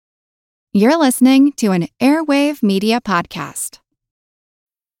You're listening to an Airwave Media Podcast.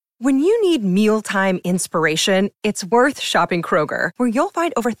 When you need mealtime inspiration, it's worth shopping Kroger, where you'll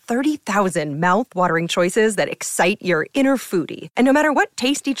find over 30,000 mouth-watering choices that excite your inner foodie. And no matter what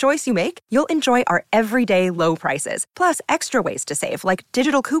tasty choice you make, you'll enjoy our everyday low prices, plus extra ways to save, like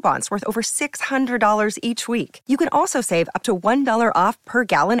digital coupons worth over $600 each week. You can also save up to $1 off per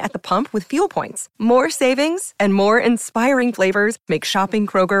gallon at the pump with fuel points. More savings and more inspiring flavors make shopping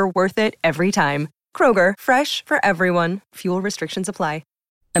Kroger worth it every time. Kroger, fresh for everyone. Fuel restrictions apply.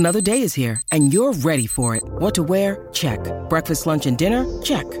 Another day is here, and you're ready for it. What to wear? Check. Breakfast, lunch, and dinner?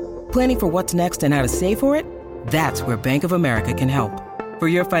 Check. Planning for what's next and how to save for it? That's where Bank of America can help. For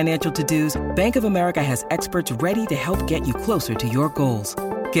your financial to-dos, Bank of America has experts ready to help get you closer to your goals.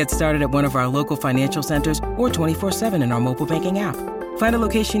 Get started at one of our local financial centers or 24/7 in our mobile banking app. Find a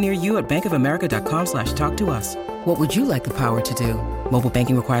location near you at bankofamerica.com/talktous. What would you like the power to do? Mobile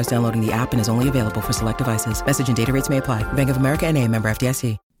banking requires downloading the app and is only available for select devices. Message and data rates may apply. Bank of America N.A., member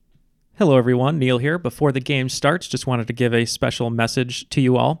FDIC. Hello, everyone. Neil here. Before the game starts, just wanted to give a special message to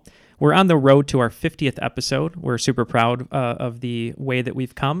you all. We're on the road to our 50th episode. We're super proud of the way that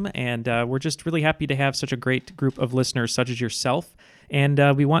we've come, and we're just really happy to have such a great group of listeners such as yourself, and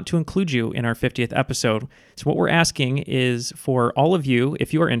we want to include you in our 50th episode. So what we're asking is for all of you,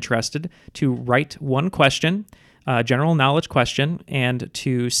 if you are interested, to write one question, general knowledge question, and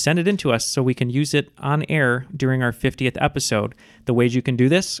to send it in to us so we can use it on air during our 50th episode. The ways you can do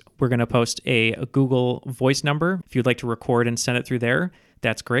this, we're going to post a Google Voice number. If you'd like to record and send it through there,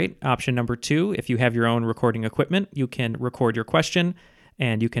 that's great. Option number 2, if you have your own recording equipment, you can record your question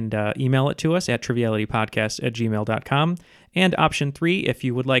and you can email it to us at trivialitypodcast@gmail.com. And option 3, if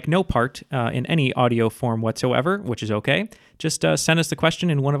you would like no part in any audio form whatsoever, which is okay, just send us the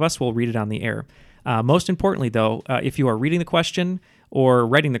question and one of us will read it on the air. Most importantly, though, if you are reading the question or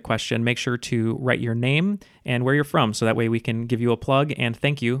writing the question, make sure to write your name and where you're from, so that way we can give you a plug and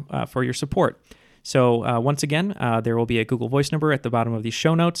thank you for your support. So once again, there will be a Google Voice number at the bottom of these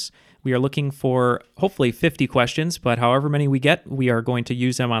show notes. We are looking for hopefully 50 questions, but however many we get, we are going to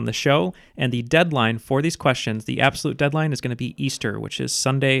use them on the show. And the deadline for these questions, the absolute deadline, is going to be Easter, which is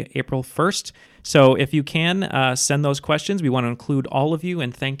Sunday, April 1st. So if you can send those questions, we want to include all of you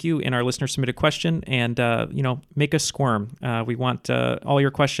and thank you in our listener submitted question, and make us squirm. We want all your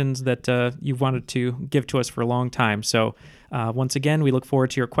questions that you've wanted to give to us for a long time. So once again, we look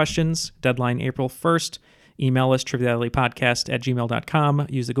forward to your questions. Deadline April 1st. Email us trivialitypodcast@gmail.com.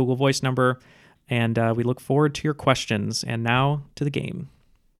 Use the Google Voice number, and we look forward to your questions. And now to the game.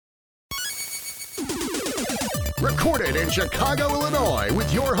 Recorded in Chicago, Illinois,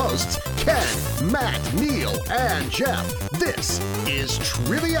 with your hosts, Ken, Matt, Neil, and Jeff. This is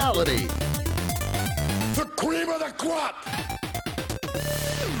Triviality. The cream of the crop!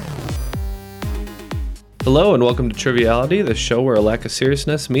 Hello and welcome to Triviality, the show where a lack of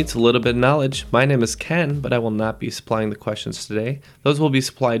seriousness meets a little bit of knowledge. My name is Ken, but I will not be supplying the questions today. Those will be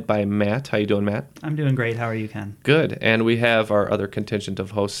supplied by Matt. How you doing, Matt? I'm doing great. How are you, Ken? Good. And we have our other contingent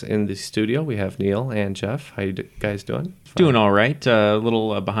of hosts in the studio. We have Neil and Jeff. How you guys doing? Doing all right. A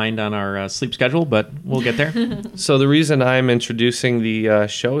little behind on our sleep schedule, but we'll get there. So the reason I'm introducing the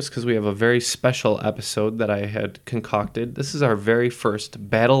show is because we have a very special episode that I had concocted. This is our very first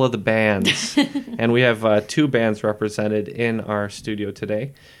Battle of the Bands, and we have 2 bands represented in our studio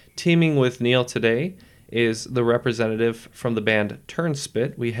today. Teaming with Neil today is the representative from the band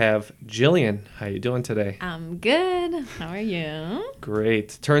Turnspit. We have Jillian. How you doing today? I'm good. How are you?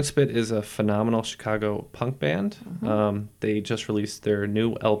 Great. Turnspit is a phenomenal Chicago punk band. Mm-hmm. They just released their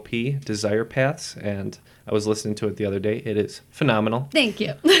new LP, Desire Paths, and I was listening to it the other day. It is phenomenal. Thank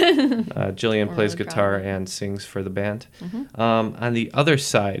you. Jillian plays guitar and sings for the band. Mm-hmm. On the other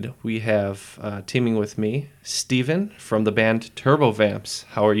side, we have, teaming with me, Steven from the band Turbo Vamps.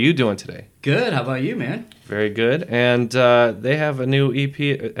 How are you doing today? Good. How about you, man? Very good. And they have a new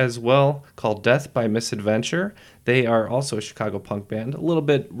EP as well called Death by Misadventure. They are also a Chicago punk band, a little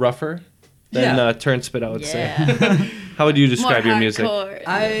bit rougher than Turnspit, I would say. How would you describe your music?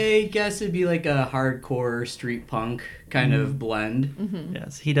 I guess it'd be like a hardcore street punk kind of blend. Mm-hmm.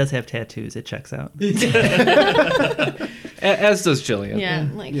 Yes, he does have tattoos. It checks out. As does Jillian.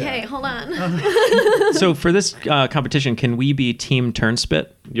 Hey, hold on. So for this competition, can we be Team Turnspit?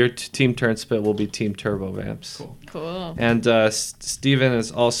 Your Team Turnspit will be Team Turbo Vamps. Cool. And Steven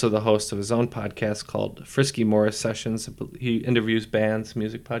is also the host of his own podcast called Frisky Morris Sessions. He interviews bands,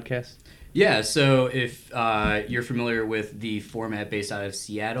 music podcasts. Yeah, so if you're familiar with the format based out of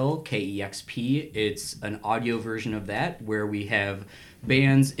Seattle, KEXP, it's an audio version of that where we have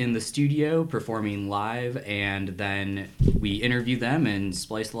bands in the studio performing live, and then we interview them and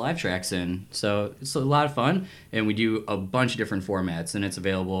splice the live tracks in. So it's a lot of fun, and we do a bunch of different formats, and it's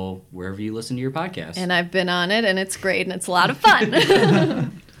available wherever you listen to your podcast. And I've been on it, and it's great, and it's a lot of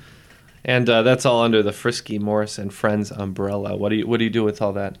fun. And that's all under the Frisky Morris and Friends umbrella. What do you do with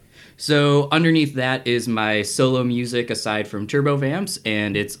all that? So underneath that is my solo music aside from Turbo Vamps,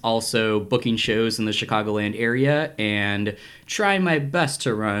 and it's also booking shows in the Chicagoland area and trying my best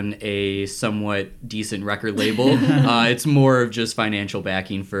to run a somewhat decent record label. It's more of just financial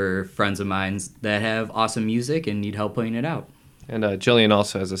backing for friends of mine that have awesome music and need help putting it out. And Jillian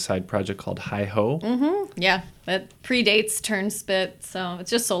also has a side project called Hi Ho. Mm-hmm. Yeah, that predates Turnspit, so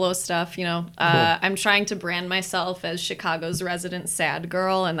it's just solo stuff, you know. Cool. I'm trying to brand myself as Chicago's resident sad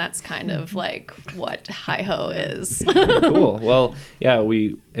girl, and that's kind of like what Hi-Ho is. Cool. Well, yeah,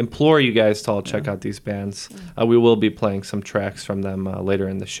 we implore you guys to all check out these bands. We will be playing some tracks from them later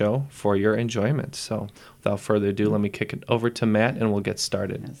in the show for your enjoyment. So without further ado, let me kick it over to Matt, and we'll get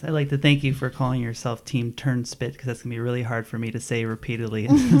started. Yes, I'd like to thank you for calling yourself Team Turnspit, because that's going to be really hard for me to say repeatedly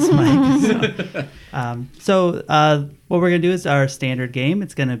in this mic. So what we're going to do is our standard game.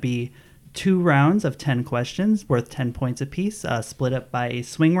 It's going to be 2 rounds of 10 questions worth 10 points apiece, split up by a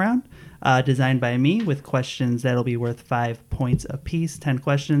swing round designed by me with questions that'll be worth 5 points apiece, 10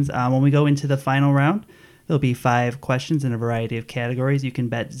 questions. When we go into the final round, there'll be 5 questions in a variety of categories. You can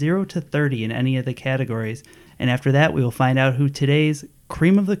bet 0 to 30 in any of the categories. And after that, we will find out who today's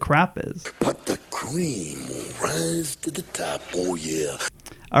cream of the crop is. But the cream will rise to the top, oh yeah.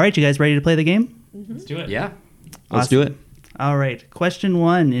 All right, you guys ready to play the game? Mm-hmm. Let's do it. Yeah. Let's do it. All right. Question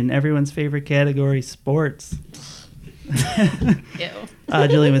 1 in everyone's favorite category, sports.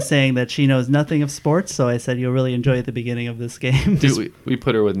 Jillian was saying that she knows nothing of sports, so I said you'll really enjoy the beginning of this game. Dude, we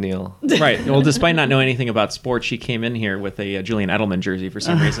put her with Neil. Right. Well, despite not knowing anything about sports, she came in here with a Julian Edelman jersey for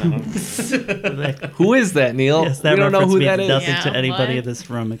some reason. Who is that, Neil? Yes, that we don't know who that is. Nothing Yeah, to anybody what? in this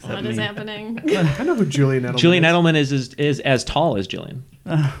room except What me. is happening? I know who Julian Edelman Julian is. Edelman is as tall as Jillian.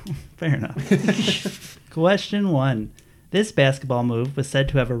 Fair enough. Question 1. This basketball move was said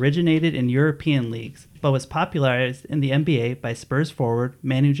to have originated in European leagues, but was popularized in the NBA by Spurs forward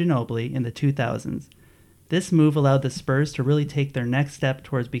Manu Ginobili in the 2000s. This move allowed the Spurs to really take their next step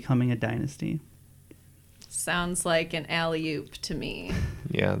towards becoming a dynasty. Sounds like an alley-oop to me.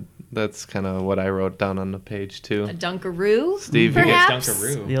 Yeah, that's kind of what I wrote down on the page, too. A Dunkaroo, Steve, you get perhaps?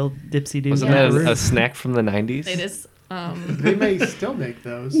 Dunkaroo. The old Dipsy Doo. Wasn't that a snack from the 90s? It is. They may still make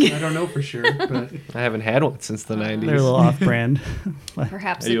those. I don't know for sure, but I haven't had one since the 90s. They're a little off-brand.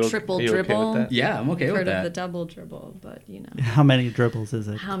 Perhaps Are you a o- triple are you okay dribble. with that? Yeah, I'm okay with Heard of that. the double dribble, but you know. How many dribbles is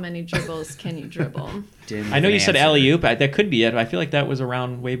it? How many dribbles can you dribble? Didn't I know have you an said answer. alley-oop. That could be it. I feel like that was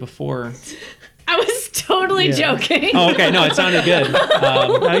around way before. I was totally joking. Oh, okay. No, it sounded good.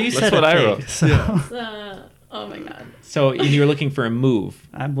 No, you said what a I pig, wrote. So Oh my god. So you were looking for a move.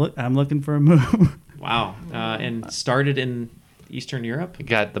 I'm looking for a move. Wow. And started in Eastern Europe? You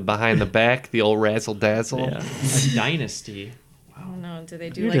got the behind the back, the old razzle dazzle. Yeah. A dynasty. I don't know. Do they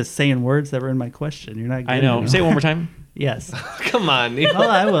do You're like just saying words that were in my question. You're not. I getting know. it. Say it one more time. Yes. Come on, Neil. Oh,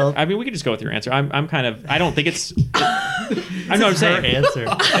 I will. I mean, we could just go with your answer. I'm kind of. I don't think it's. I know what I'm Her saying. answer.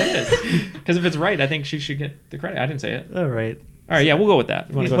 Because if it's right, I think she should get the credit. I didn't say it. All right. All right. Yeah, we'll go with that.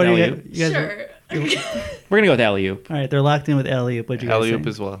 You want to go with What do you alley-oop? guys? Sure. We're gonna go with alley-oop. All right. They're locked in with alley-oop. What'd you guys Alley-oop say?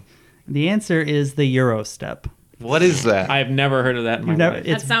 as well. The answer is the Euro step. What is that? I've never heard of that in my You've never- life.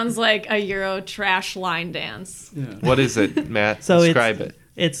 That sounds like a Euro trash line dance. What is it, Matt? So Describe it.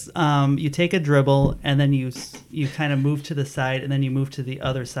 It's you take a dribble and then you kind of move to the side and then you move to the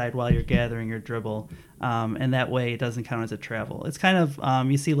other side while you're gathering your dribble, and that way it doesn't count as a travel. It's kind of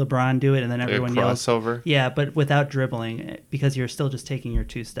you see LeBron do it and then everyone yells crossover? Yeah, but without dribbling because you're still just taking your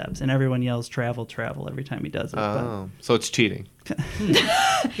 2 steps and everyone yells travel every time he does it. Oh, so it's cheating.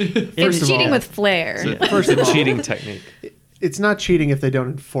 It's cheating with flair. first It's of a all, cheating technique. it's not cheating if they don't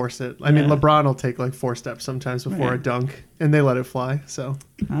enforce it. I mean, Yeah. LeBron will take like 4 steps sometimes before Right. a dunk, and they let it fly. So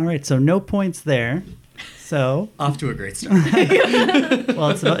All right, so no points there. So Off to a great start.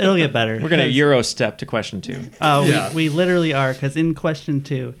 well, it'll get better. We're gonna Euro step to question 2. We literally are, because in question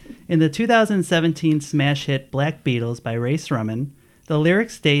 2, in the 2017 smash hit Black Beatles by Ray Shrumman, the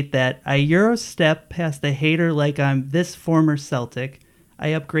lyrics state that I Euro step past a hater like I'm this former Celtic. I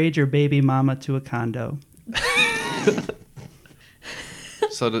upgrade your baby mama to a condo.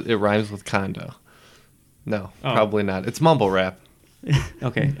 So it rhymes with condo. No, Oh. probably not. It's mumble rap.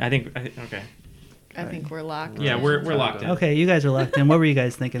 Okay. I think. Okay. I think we're locked. Yeah, we're locked in. Okay, you guys are locked in. What were you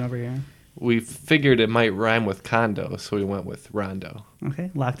guys thinking over here? We figured it might rhyme with condo, so we went with Rondo.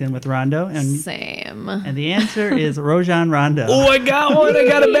 Okay, locked in with Rondo. And Same. And the answer is Rajon Rondo. Oh, I got one. I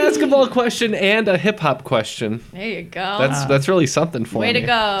got a basketball question and a hip-hop question. There you go. That's really something for me. Way to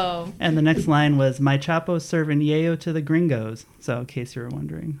go. And the next line was, my Chapo serving yayo to the gringos. So in case you were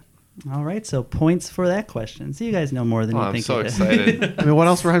wondering. All right, so points for that question. So you guys know more than you I'm think so you did. excited. I mean, what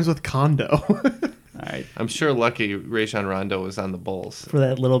else rhymes with condo? All right. I'm sure lucky Rajon Rondo was on the Bulls. For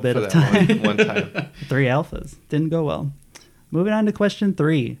that little bit for of that time. one time. 3 alphas. Didn't go well. Moving on to question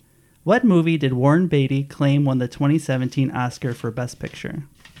 3. What movie did Warren Beatty claim won the 2017 Oscar for Best Picture?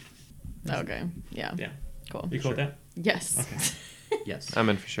 Okay. Yeah. Yeah. Cool. You cool with that? Yes. Okay. Yes. I'm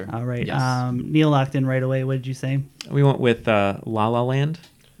in for sure. All right. Yes. Neil locked in right away. What did you say? We went with La La Land.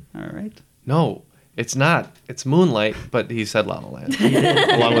 All right. No, it's not. It's Moonlight, but he said La La Land.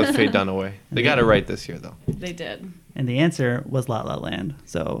 Along with Faye Dunaway. They got it right this year, though. They did. And the answer was La La Land.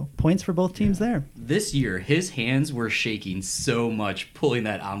 So points for both teams there. This year, his hands were shaking so much pulling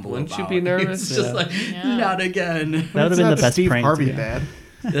that envelope Wouldn't you out. be nervous? It's just like, not again. That would have It's been not the best Steve prank. Harvey to do. bad.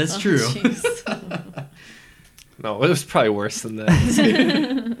 That's true. Jeez. No, it was probably worse than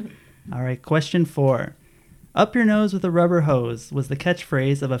that. All right, question 4. Up your nose with a rubber hose was the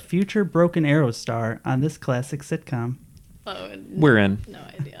catchphrase of a future Broken Arrow star on this classic sitcom. Oh, We're in. no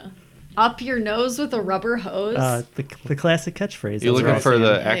idea. Up your nose with a rubber hose? The classic catchphrase. You That's looking what for I'm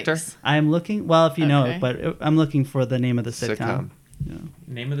the saying. actor? Yikes. I'm looking, well, if you know Okay. it, but I'm looking for the name of the sitcom. Yeah.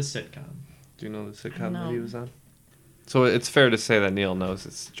 Name of the sitcom. Do you know the sitcom No. that he was on? So it's fair to say that Neil knows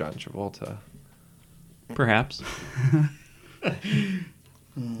it's John Travolta. Perhaps.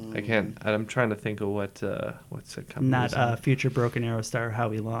 I can't. I'm trying to think of what sitcom. he Not was on. future Broken Arrow star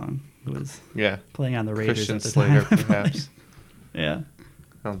Howie Long, who was Yeah. playing on the Raiders Christian at the Slater, time. perhaps. Yeah.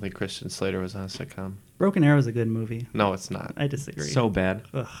 I don't think Christian Slater was on a sitcom. Broken Arrow is a good movie. No, it's not. I disagree. So bad.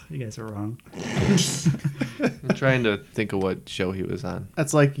 Ugh, you guys are wrong. I'm trying to think of what show he was on.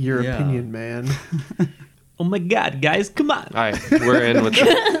 That's like your Yeah. opinion, man. Oh my God, guys, come on. All right, we're in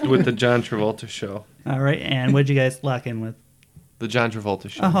with the John Travolta show. All right, and what'd you guys lock in with? The John Travolta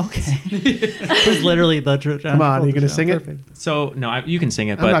show. Oh, okay. It was literally the John Come on, are you Travolta gonna show. sing it? Perfect. So, no, you can sing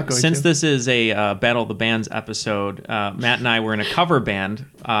it, I'm not but going since to. this is a Battle of the Bands episode, Matt and I were in a cover band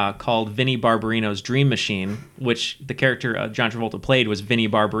called Vinnie Barbarino's Dream Machine, which the character John Travolta played was Vinnie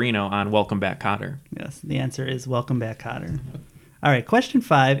Barbarino on Welcome Back, Kotter. Yes, the answer is Welcome Back, Cotter. All right, question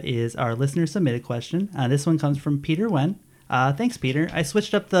 5 is our listener submitted question. This one comes from Peter Wen. Thanks, Peter. I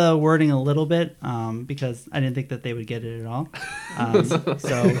switched up the wording a little bit because I didn't think that they would get it at all.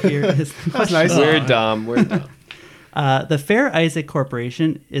 So here is the question. nice. We're dumb. We're dumb. The Fair Isaac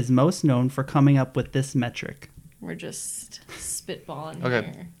Corporation is most known for coming up with this metric. We're just spitballing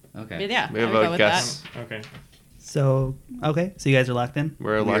Okay. here. Okay. But yeah, We have I would go a with guess. Okay. So, okay, so you guys are locked in?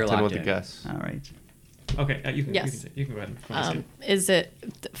 We're locked in locked with in. a guess. All right. Okay, you can Yes. you can go ahead. that. Is it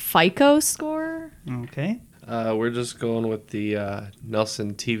FICO score? Okay. We're just going with the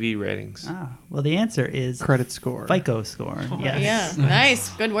Nelson TV ratings. Well, the answer is Credit score. FICO score. Yes. Yeah, nice.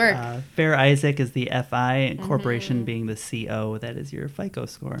 Good work. Fair Isaac is the FI, and corporation being the CO. That is your FICO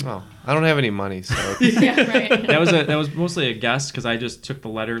score. Oh, I don't have any money, so yeah, right. That was mostly a guess because I just took the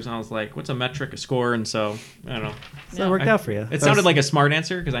letters and I was like, "What's a metric, a score?" And so I don't know. So it worked out for you. It sounded like a smart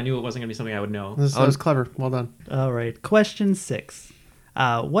answer because I knew it wasn't gonna be something I would know. That was clever. Well done. All right. Question 6.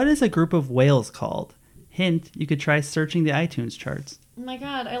 What is a group of whales called? Hint, you could try searching the iTunes charts. Oh my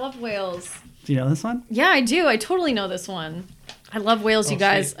God, I love whales. Do you know this one? Yeah, I do. I totally know this one. I love whales, you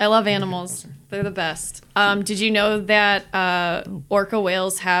guys. sweet. I love animals. They're the best. Did you know that orca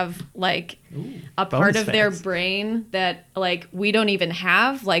whales have like a part Bonus of their facts. brain that like we don't even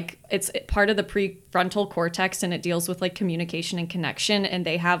have? Like it's part of the prefrontal cortex and it deals with like communication and connection. And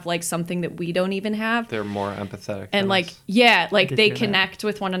they have like something that we don't even have. they're more empathetic. And than like, us. yeah, like did they hear that. connect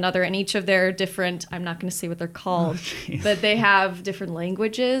with one another and each of their different, I'm not going to say what they're called, jeez. but they have different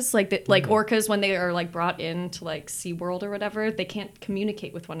languages. Like, like orcas, when they are like brought into like SeaWorld or whatever, they can't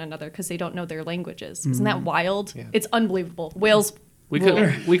communicate with one another because they don't know their languages. Isn't that wild? It's unbelievable. Whales. we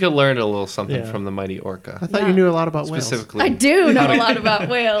rule. could learn a little something Yeah. from the mighty orca. I thought you knew a lot about whales. Specifically, I do know a lot about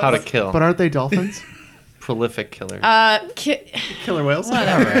whales. how to kill. But aren't they dolphins? Prolific killer. Killer whales?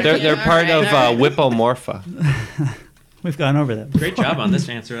 they're part of Whippomorpha. We've gone over that. Great job on this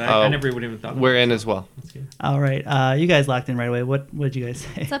answer. I never would have even thought. We're in as well. All right. You guys locked in right away. What did you guys say?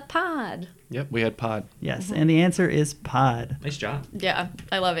 It's a pod. Yep, we had pod. Yes, and the answer is pod. Nice job. Yeah,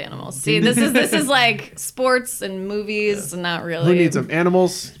 I love animals. See, this is like sports and movies, not really. Who needs them?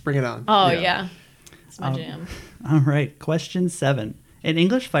 Animals? Bring it on. Oh yeah, it's my jam. All right. Question 7. An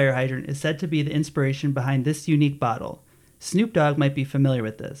English fire hydrant is said to be the inspiration behind this unique bottle. Snoop Dogg might be familiar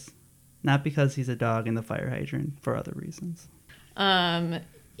with this. Not because he's a dog in the fire hydrant, for other reasons.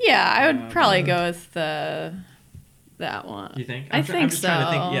 Yeah, I would probably go with that one. You think? I think I'm just so.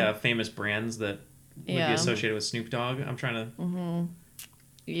 trying to think, famous brands that would be Yeah. associated with Snoop Dogg. I'm trying to...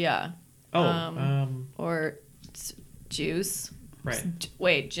 Yeah. Oh, Or juice. right.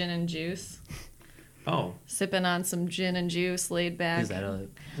 Wait, gin and juice. Oh. Sipping on some gin and juice, laid back. Is that a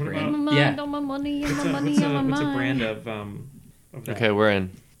What brand? On my mind, Yeah. on my money, on What's my a, money, what's on my a, what's a mind. brand of that? Okay, we're in.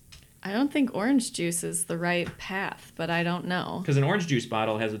 I don't think orange juice is the right path, but I don't know. Because an orange juice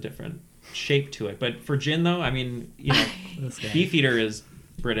bottle has a different shape to it. But for gin, though, I mean, Beefeater is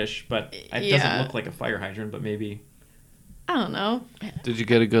British, but it Yeah. doesn't look like a fire hydrant, but maybe... I don't know. Did you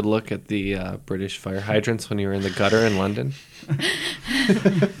get a good look at the British fire hydrants when you were in the gutter in London?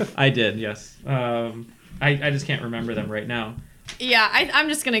 I did, yes. I just can't remember them right now. Yeah, I'm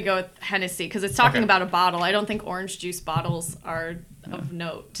just going to go with Hennessy because it's talking Okay. about a bottle. I don't think orange juice bottles are of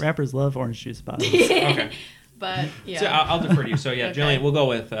note. Rappers love orange juice bottles. Okay. But, yeah. So I'll defer to you. So, yeah, Okay. Jillian, we'll go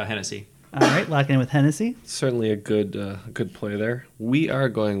with Hennessy. All right, locking in with Hennessy. Certainly a good play there. We are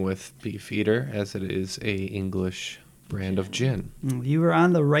going with Beefeater as it is a English brand of gin. You were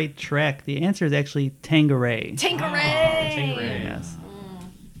on the right track. The answer is actually Tanqueray. Tanqueray! Tanqueray. Yes.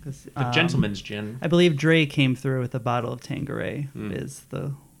 'Cause, The gentleman's gin. I believe Dre came through with a bottle of Tanqueray, is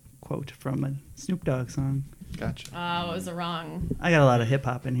the quote from a Snoop Dogg song. Gotcha. Oh, it was a wrong. I got a lot of hip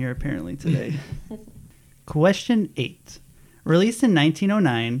hop in here apparently today. Question 8. Released in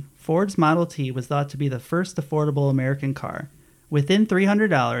 1909, Ford's Model T was thought to be the first affordable American car. Within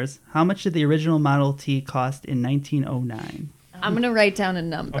 $300, how much did the original Model T cost in 1909? I'm going to write down a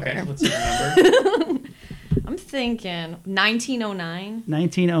number. Okay, let's see the number. I'm thinking 1909.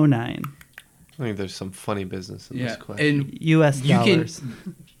 1909. I think there's some funny business in Yeah, this question. and U.S. you dollars.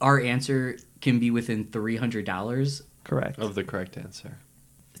 can. Our answer can be within $300. Correct. Of the correct answer.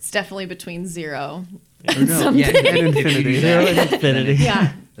 It's definitely between 0 Or and no, something. yeah, And if you infinity. do Zero that, and infinity.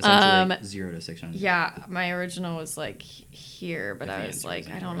 Yeah. essentially like 0 to 600. Yeah, my original was like here, but I I think was it's like,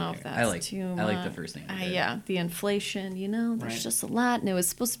 right I don't know if here. that's I like- too much. I like the first thing you did. Yeah, the inflation, there's Right. just a lot, and it was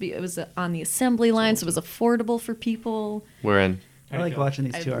supposed to be, it was on the assembly line, so it was affordable for people. We're in. I like watching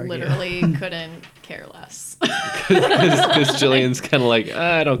these I two argue. literally couldn't care less. Because Jillian's kind of like,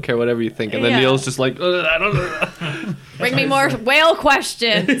 I don't care, whatever you think. And then Yeah. Neil's just like, I don't know. Bring me more whale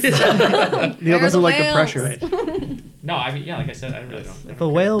questions. Neil doesn't like the pressure. No, I mean, yeah, like I said, I really don't. If a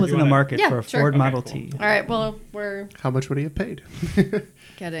whale was in the market Yeah, for a sure. Ford Okay, Model cool. T, All right, well, we're How much would he have paid?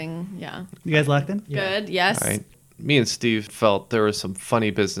 getting, you guys locked in? good, yes. All right. Me and Steve felt there was some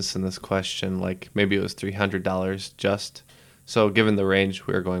funny business in this question. Like maybe it was $300 just. So given the range,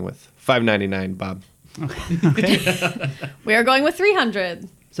 we were going with $5.99, Bob. We are going with 300.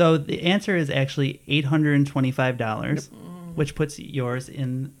 So the answer is actually $825, which puts yours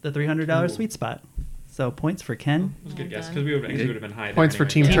in the $300 sweet spot. So points for Ken. It was a good guess, because we would have been high there Points for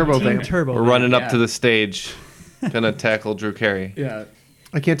anyway. Team Turbo Team Van. Turbo. We're running up Yeah. to the stage. Gonna tackle Drew Carey. Yeah.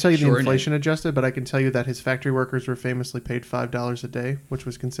 I can't tell you the Sure inflation adjusted, but I can tell you that his factory workers were famously paid $5 a day, which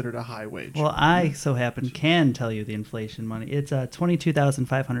was considered a high wage. Well, I so happen can tell you the inflation money. It's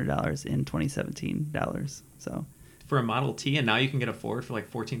 $22,500 in 2017 dollars. So For a Model T, and now you can get a Ford for like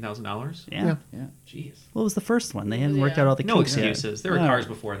 $14,000? yeah. Yeah. Jeez. What was the first one? They hadn't worked out all the No kinks yet. excuses. There were Oh. cars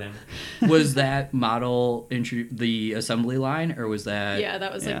before then. Was that model the assembly line, or was that? Yeah,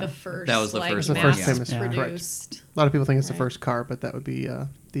 that was yeah. like the first. That was the like, first one. mass The first famous- yeah. produced. a lot of people think it's the Right. first car, but that would be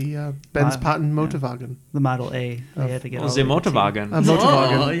the Benz Patent Motorwagen. The Model A. They had to get all The the way to T. Motorwagen. A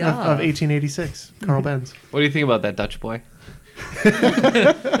Motorwagen Oh, yeah. of 1886. Carl Benz. What do you think about that, Dutch boy?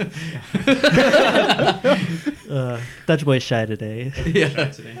 Dutch boy's shy today.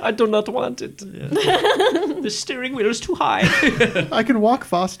 I do not want it. The steering wheel is too high. I can walk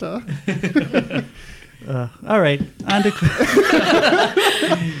faster. All right, on to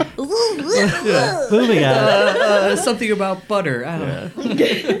moving on. Something about butter. I don't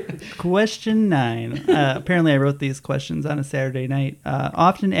know. Question 9. Apparently, I wrote these questions on a Saturday night.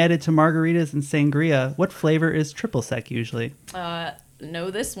 Often added to margaritas and sangria, what flavor is triple sec usually?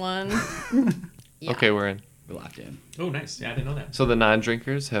 Know this one. Yeah. Okay, we're in. We're locked in. Oh, nice. Yeah, I didn't know that. So the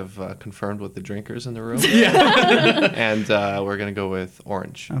non-drinkers have confirmed with the drinkers in the room. Yeah. And we're going to go with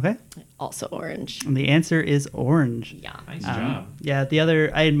orange. Okay, Also orange. and the answer is orange. Yeah. Nice job. Yeah,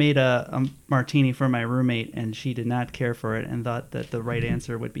 I had made a martini for my roommate, and she did not care for it and thought that the right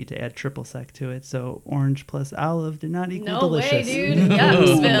answer would be to add triple sec to it. So orange plus olive did not equal No delicious. way, dude.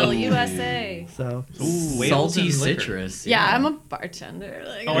 Yucksville, USA. So Ooh, whales Salty and liquor. citrus. Yeah, I'm a bartender.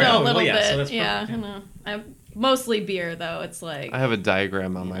 Like, Oh, I know yeah. a little Well, yeah, bit. so that's yeah, perfect, I know. Mostly beer, though. It's like I have a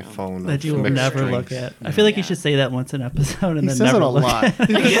diagram on my phone That of you will mixed never drinks. look at. I feel like you should say that once an episode and He then says never it a look lot. at it.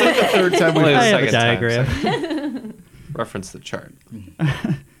 It's like the third time Only the I have a second time, diagram. Reference the chart.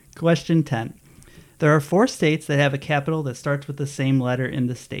 Question 10. There are 4 states that have a capital that starts with the same letter in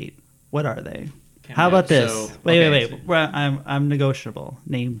the state. What are they? How about this? So- wait. okay. Well, I'm negotiable.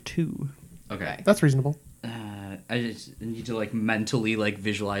 Name 2. Okay. That's reasonable. I just need to like mentally like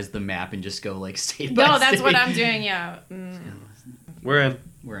visualize the map and just go like state by no, that's state. what I'm doing. Yeah. We're in.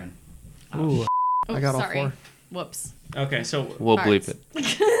 We're in. Ooh. Oh, I got all sorry. 4. Whoops. Okay, so We'll Parts. bleep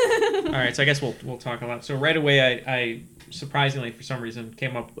it. all right, so I guess we'll talk a lot. So right away, I surprisingly for some reason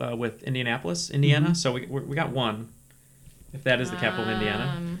came up with Indianapolis, Indiana. So we got one, if that is the capital of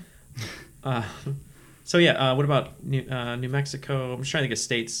Indiana. So yeah, what about New Mexico? I'm just trying to think of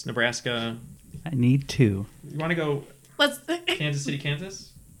states. Nebraska. I need 2. You want to go Let's. Kansas City,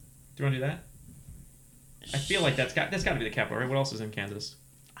 Kansas? Do you want to do that? I feel like that's got to be the capital, right? What else is in Kansas?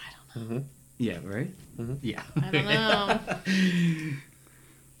 Yeah. Right. Yeah. I don't know.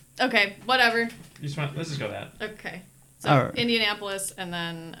 Okay, whatever. Let's just go that. Okay. So All right. Indianapolis and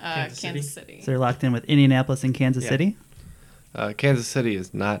then Kansas City. So you're locked in with Indianapolis and Kansas Yeah. City? Kansas City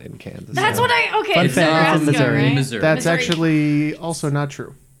is not in Kansas. That's what I. Okay. Fun it's fact, it's in Nebraska, Missouri. right? Missouri. That's Missouri. actually also not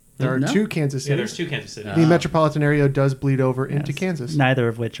true. There are No? 2 Kansas Yeah, cities. there's 2 Kansas Cities. The metropolitan area does bleed over into Yes. Kansas. Neither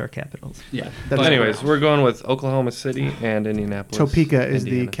of which are capitals. Yeah. That's Anyways, we're going with Oklahoma City and Indianapolis. Topeka is the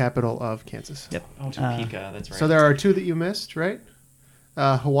Indiana. capital of Kansas. Yep. Oh, Topeka. That's right. So there are 2 that you missed, right?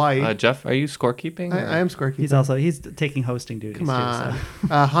 Hawaii. Jeff, are you scorekeeping? I am scorekeeping. He's taking hosting duties Come too. on.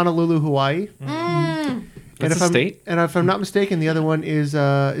 So. Honolulu, Hawaii. That's a state? And if I'm not mistaken, the other one is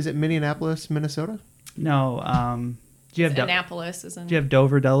it Minneapolis, Minnesota? No. Do you have Annapolis is in. Do you have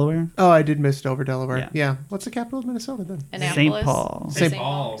Dover, Delaware? Oh, I did miss Dover, Delaware. Yeah. Yeah. What's the capital of Minnesota then? Annapolis. St. Paul. St.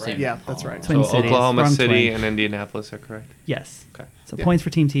 Paul, right? Yeah, that's right. Twin So Cities. Oklahoma Wrong City twin. and Indianapolis are correct. Yes. Okay. So Yeah. points for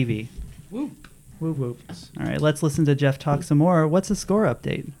Team TV. Whoop. Whoop whoop. All right, let's listen to Jeff talk some more. What's the score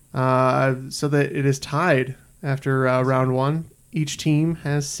update? So that it is tied after round 1. Each team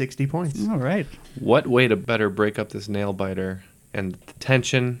has 60 points. All right. What way to better break up this nail biter and the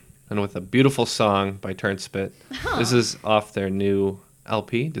tension, and with a beautiful song by Turnspit. This is off their new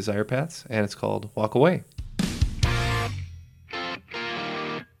LP, Desire Paths, and it's called Walk Away.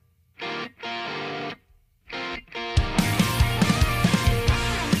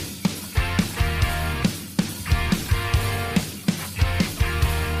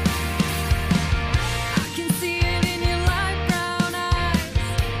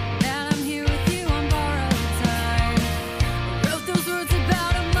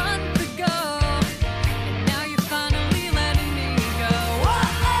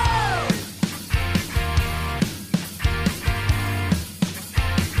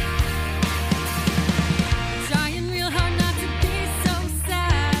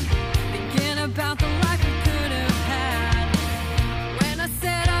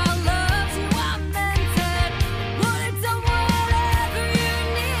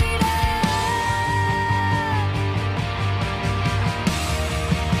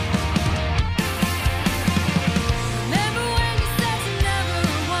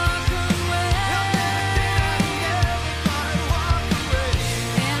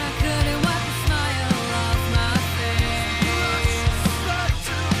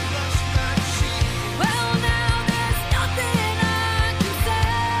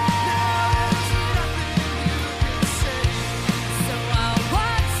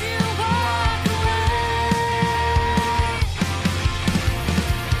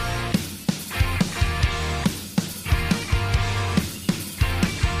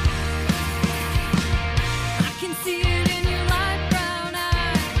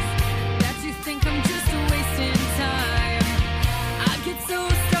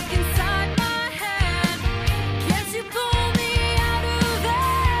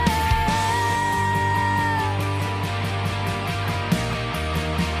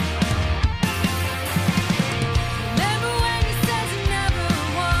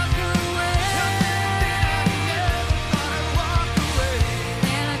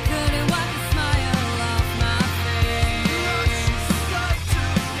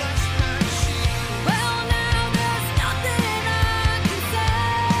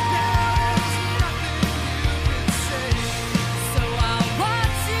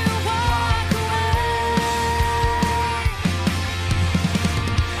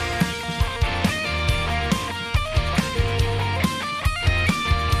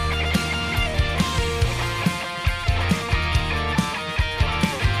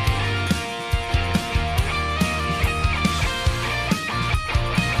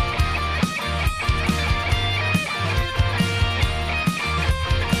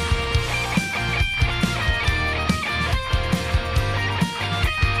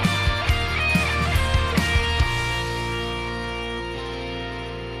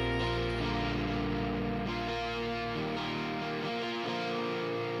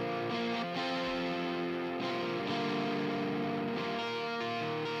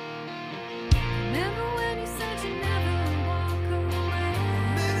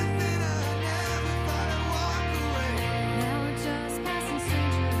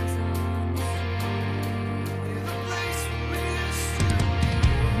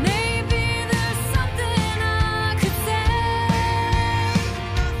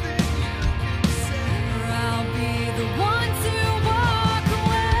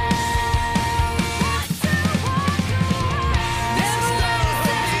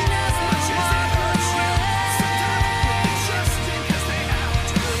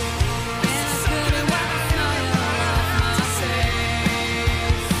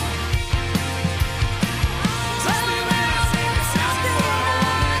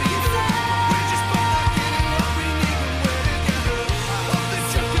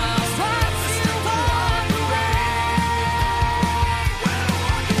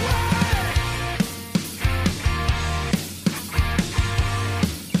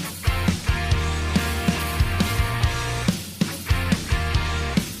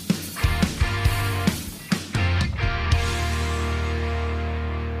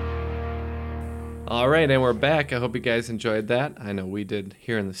 All right, and we're back. I hope you guys enjoyed that. I know we did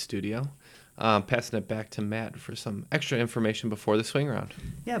here in the studio. Passing it back to Matt for some extra information before the swing round.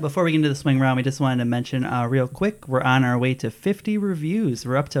 Yeah, before we get into the swing round, we just wanted to mention real quick, we're on our way to 50 reviews.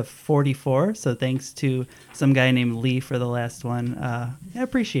 We're up to 44, so thanks to some guy named Lee for the last one. I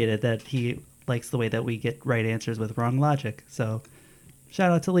appreciate it that he likes the way that we get right answers with wrong logic. So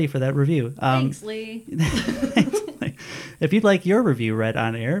shout out to Lee for that review. Thanks, Lee. If you'd like your review read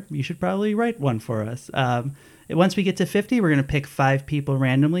on air, you should probably write one for us. Once we get to 50, we're going to pick 5 people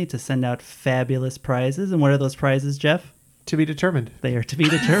randomly to send out fabulous prizes. And what are those prizes, Jeff? To be determined. They are to be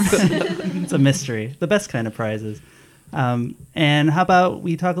determined. It's a mystery. The best kind of prizes. And how about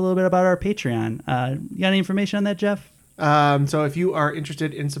we talk a little bit about our Patreon? You got any information on that, Jeff? So if you are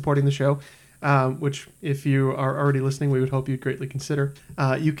interested in supporting the show, which if you are already listening, we would hope you'd greatly consider,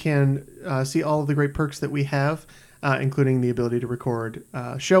 you can see all of the great perks that we have, including the ability to record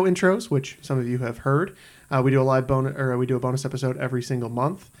show intros, which some of you have heard. We do a live bonus, or we do a bonus episode every single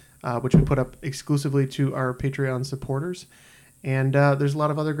month, which we put up exclusively to our Patreon supporters. And there's a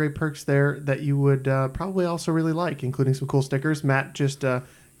lot of other great perks there that you would probably also really like, including some cool stickers. Matt just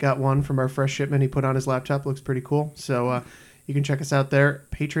got one from our fresh shipment he put on his laptop. Looks pretty cool. So you can check us out there,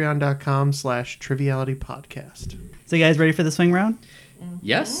 patreon.com/trivialitypodcast. So you guys ready for the swing round?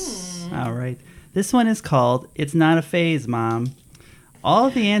 Yes. All right. This one is called It's Not a Phase, Mom. All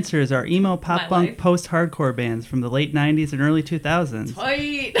of the answers are emo pop punk post-hardcore bands from the late 90s and early 2000s.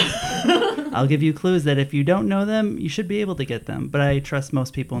 Tight. I'll give you clues that if you don't know them, you should be able to get them. But I trust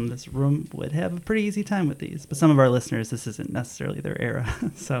most people in this room would have a pretty easy time with these. But some of our listeners, this isn't necessarily their era.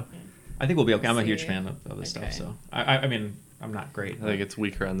 So I think we'll be okay. I'm a huge fan of this stuff. So I mean, I'm not great. I think it's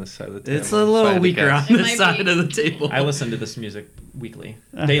weaker on this side of the table. It's a little weaker on this side of the table. I listen to this music weekly,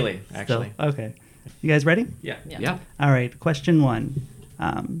 daily, actually. Still, okay. You guys ready? Yeah. All right. Question 1.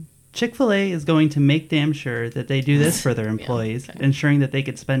 Chick-fil-A is going to make damn sure that they do this for their employees, ensuring that they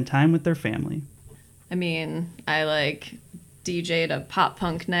could spend time with their family. I mean, I DJ'd a pop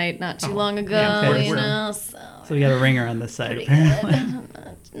punk night not too long ago, okay. you know, So we got a ringer on this side, pretty apparently.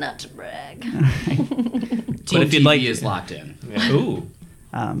 good. Not to brag. Team if you'd TV like- is locked in. Yeah. Ooh.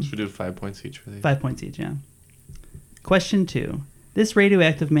 Should we do 5 points each for these? 5 points each, yeah. Question 2. This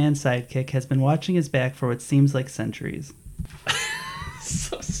radioactive man sidekick has been watching his back for what seems like centuries.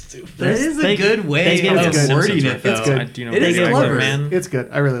 So stupid. That is a good way they get of good. wording it, though. It's good. Do you know It is Radioactive clever. Man? It's good.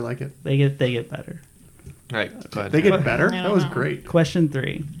 I really like it. They get better. All right, go ahead. They get better? I don't That was know. great. Question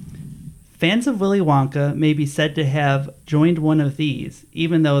 3. Fans of Willy Wonka may be said to have joined one of these,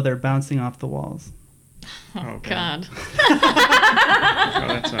 even though they're bouncing off the walls. Oh, God. Oh,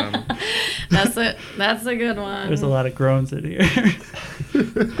 that's That's a good one. There's a lot of groans in here.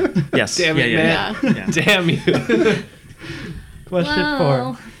 yes. Damn it, yeah. Damn you. Question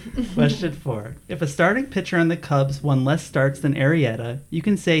 4. Question 4. If a starting pitcher on the Cubs won less starts than Arrieta, you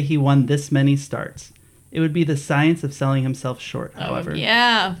can say he won this many starts. It would be the science of selling himself short, however.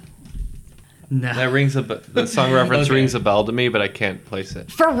 Yeah. No. That rings the song reference Okay. rings a bell to me, but I can't place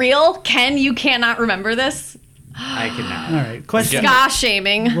it. For real? Ken, you cannot remember this? I cannot. All right. Question. Ska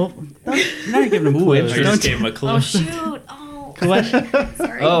shaming. Well, you're not giving him clues. I just Don't gave him a clue. Oh, shoot. Oh. question.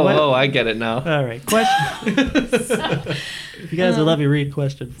 Sorry. Oh, I get it now. All right. Question. If you guys would let me read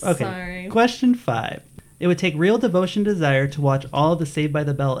question. Okay. Sorry. Question 5. It would take real devotion desire to watch all of the Saved by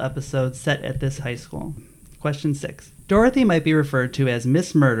the Bell episodes set at this high school. Question 6. Dorothy might be referred to as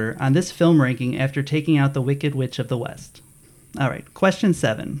Miss Murder on this film ranking after taking out the Wicked Witch of the West. All right. Question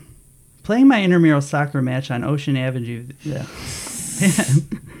 7. Playing my intramural soccer match on Ocean Avenue. Yeah.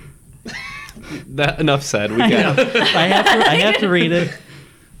 That enough said. We got it. I have to read it.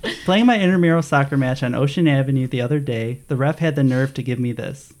 Playing my intramural soccer match on Ocean Avenue the other day, the ref had the nerve to give me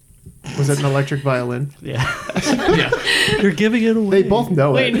this. Was it an electric violin? Yeah. You're giving it away. They both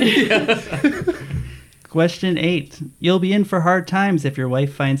know it. Question 8. You'll be in for hard times if your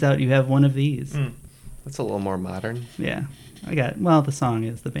wife finds out you have one of these. That's a little more modern. Yeah. The song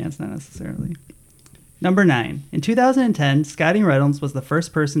is, the band's not necessarily. Number 9. In 2010, Scotty Reynolds was the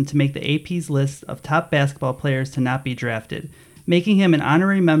first person to make the AP's list of top basketball players to not be drafted, making him an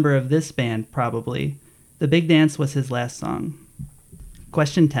honorary member of this band, probably. The Big Dance was his last song.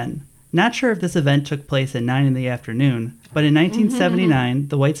 Question 10. Not sure if this event took place at 9 in the afternoon, but in 1979,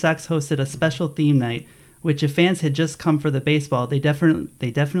 the White Sox hosted a special theme night, which if fans had just come for the baseball, they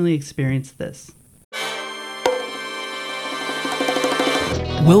definitely experienced this.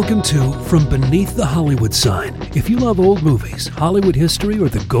 Welcome to From Beneath the Hollywood Sign. If you love old movies, Hollywood history, or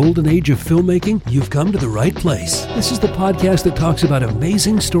the golden age of filmmaking, you've come to the right place. This is the podcast that talks about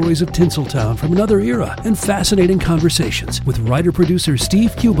amazing stories of Tinseltown from another era and fascinating conversations with writer-producer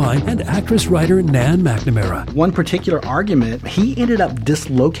Steve Cubine and actress-writer Nan McNamara. One particular argument, he ended up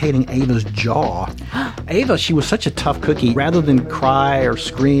dislocating Ava's jaw. Ava, she was such a tough cookie. Rather than cry or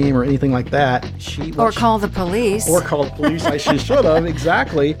scream or anything like that, Or call the police. Or call the police, like she should have,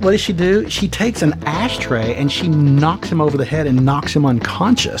 exactly. What does she do? She takes an ashtray and she knocks him over the head and knocks him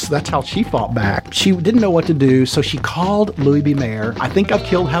unconscious. That's how she fought back. She didn't know what to do, so she called Louis B. Mayer. I think I've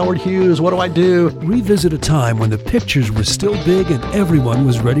killed Howard Hughes. What do I do? Revisit a time when the pictures were still big and everyone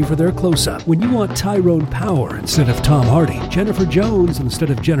was ready for their close-up. When you want Tyrone Power instead of Tom Hardy, Jennifer Jones instead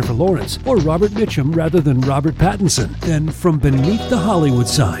of Jennifer Lawrence, or Robert Mitchum rather than Robert Pattinson, then From Beneath the Hollywood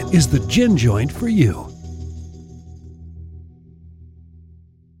Sign is the gin joint for you.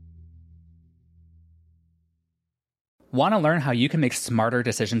 Want to learn how you can make smarter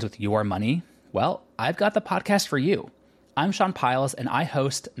decisions with your money? Well, I've got the podcast for you. I'm Sean Piles, and I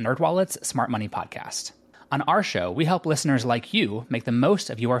host NerdWallet's Smart Money Podcast. On our show, we help listeners like you make the most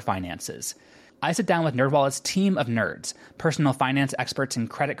of your finances. I sit down with NerdWallet's team of nerds, personal finance experts in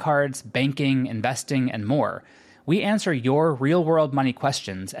credit cards, banking, investing, and more. We answer your real-world money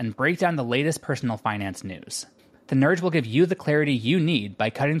questions and break down the latest personal finance news. The nerds will give you the clarity you need by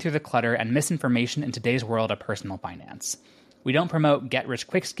cutting through the clutter and misinformation in today's world of personal finance. We don't promote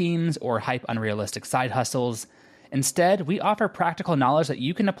get-rich-quick schemes or hype unrealistic side hustles. Instead, we offer practical knowledge that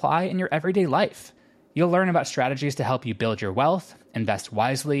you can apply in your everyday life. You'll learn about strategies to help you build your wealth, invest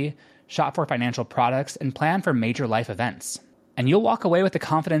wisely, shop for financial products, and plan for major life events. And you'll walk away with the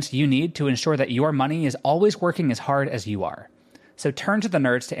confidence you need to ensure that your money is always working as hard as you are. So turn to the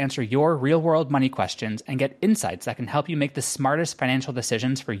nerds to answer your real-world money questions and get insights that can help you make the smartest financial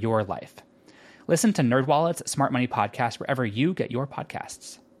decisions for your life. Listen to NerdWallet's Smart Money Podcast wherever you get your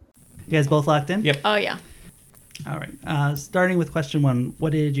podcasts. You guys both locked in? Yep. Oh, yeah. All right. Starting with question 1,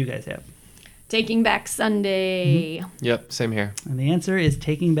 what did you guys have? Taking Back Sunday. Mm-hmm. Yep, same here. And the answer is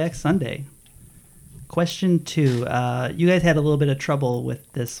Taking Back Sunday. Question 2. You guys had a little bit of trouble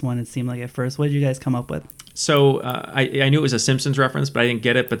with this one, it seemed like at first. What did you guys come up with? So I knew it was a Simpsons reference, but I didn't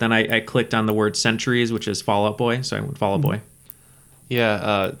get it. But then I clicked on the word Centuries, which is Fall Out Boy. So I went Fall Out Boy.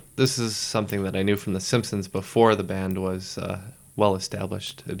 Yeah, this is something that I knew from The Simpsons before the band was well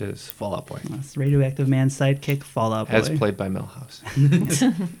established. It is Fall Out Boy. That's Radioactive Man's sidekick, Fall Out Boy. As played by Milhouse.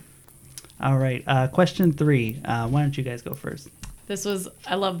 All right. Question 3. Why don't you guys go first? This was,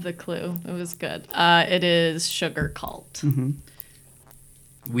 I love the clue. It was good. It is Sugar Cult. Mm-hmm.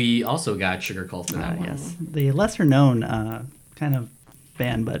 We also got Sugar Cult for that one. Yes. The lesser known kind of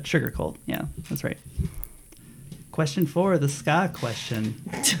band, but Sugar Cult. Yeah, that's right. Question 4, the ska question.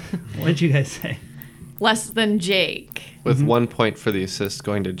 What did you guys say? Less Than Jake. With 1 point for the assist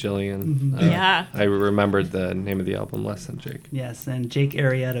going to Jillian. Yeah. I remembered the name of the album, Less Than Jake. Yes, and Jake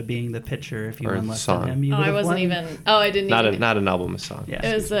Arrieta being the pitcher. If you Or won the less song. than him, you Oh, would I have wasn't won. even. Oh, I didn't Not even. not an album, a song. Yeah.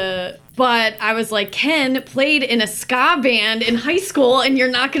 It was a. But I was like, Ken played in a ska band in high school, and you're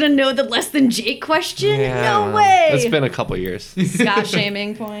not going to know the Less Than Jake question? Yeah, No way. It's been a couple years. Ska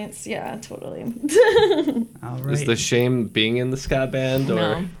shaming points. Yeah, totally. All right. Is the shame being in the ska band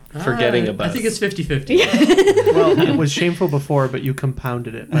or No. forgetting about I think it? it's 50-50. Well, it was shameful before, but you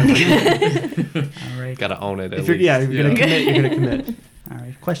compounded it. All right. Gotta own it. If you're, yeah, if you're gonna commit, you're gonna commit. All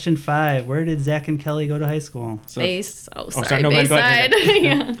right. Question 5. Where did Zach and Kelly go to high school? Base. Oh, sorry. sorry, no, go ahead, go ahead. Bayside.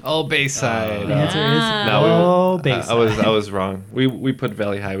 Yeah. Oh, Bayside. The answer is No, Bayside. I was wrong. We put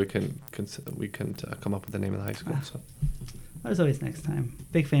Valley High. We couldn't come up with the name of the high school. So There's always next time.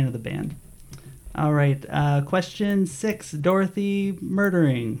 Big fan of the band. All right. Question 6. Dorothy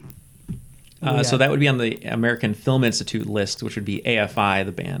murdering. So that would be on the American Film Institute list, which would be AFI,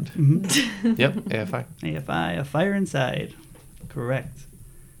 the band. Yep, AFI. AFI, A Fire Inside. Correct.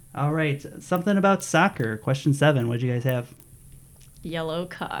 All right. Something about soccer. Question 7. What did you guys have? Yellow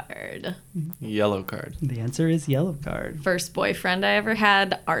Card. Yellow Card. The answer is Yellow Card. First boyfriend I ever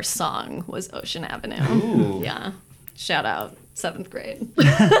had, our song was Ocean Avenue. Ooh. Yeah. Shout out. 7th grade.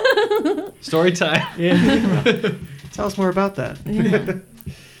 Story time. Yeah. Tell us more about that. Yeah.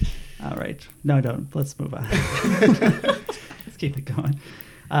 All right. No, don't. Let's move on. Let's keep it going.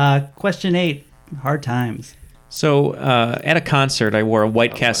 Question 8. Hard times. So at a concert, I wore a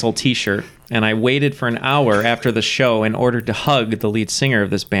White Castle t-shirt, and I waited for an hour after the show in order to hug the lead singer of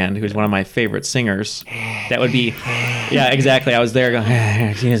this band, who's one of my favorite singers. That would be... Yeah, exactly. I was there going,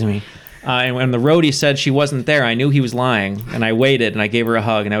 excuse me. And when the roadie said she wasn't there, I knew he was lying, and I waited, and I gave her a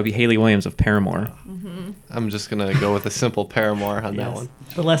hug, and that would be Hayley Williams of Paramore. I'm just gonna go with a simple Paramore on that one.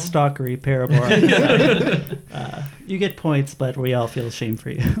 The less stalkery Paramore. You get points, but we all feel shame for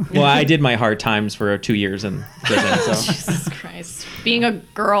you. Well, I did my hard times for 2 years in prison. So. Jesus Christ. Being a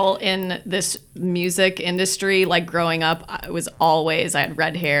girl in this music industry, like growing up, I had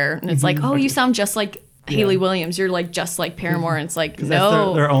red hair. And it's like, oh, you sound just like Hayley Williams. You're like just like Paramore. And it's like, no.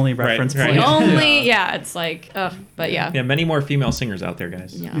 That's their only reference point. It's like, but yeah. Yeah, many more female singers out there,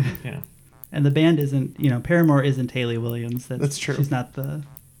 guys. Yeah. And the band isn't, Paramore isn't Hayley Williams. That's true. She's not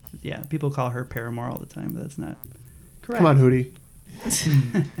people call her Paramore all the time, but that's not correct. Come on, Hootie.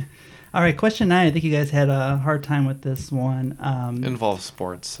 All right, question 9. I think you guys had a hard time with this one. Involves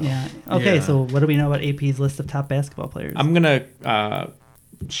sports. So. Yeah. Okay, so what do we know about AP's list of top basketball players? I'm going to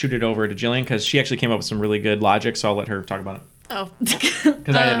shoot it over to Jillian because she actually came up with some really good logic, so I'll let her talk about it. Oh.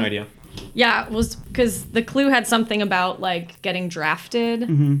 Because I had no idea. Yeah, it was because the clue had something about, like, getting drafted.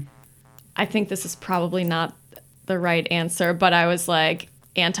 Mm-hmm. I think this is probably not the right answer, but I was like,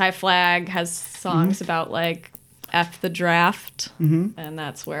 Anti-Flag has songs about, like, F the draft, and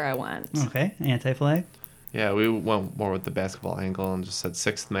that's where I went. Okay, Anti-Flag. Yeah, we went more with the basketball angle and just said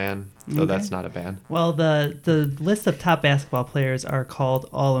Sixth Man, though that's not a band. Well, the list of top basketball players are called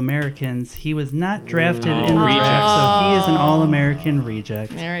All-Americans. He was not drafted in the draft, so he is an All-American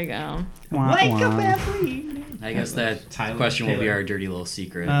reject. There we go. Wake up every I guess that question will be our dirty little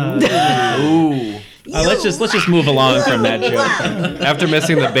secret. Let's just move along from that joke. After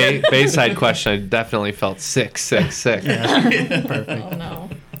missing the Bayside question, I definitely felt sick. Yeah. Perfect. Oh no.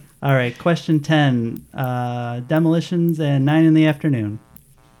 All right, question 10. Demolitions and 9 in the afternoon.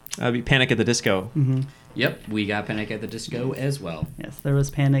 That'd be Panic at the Disco. Mm-hmm. Yep, we got Panic at the Disco as well. Yes, there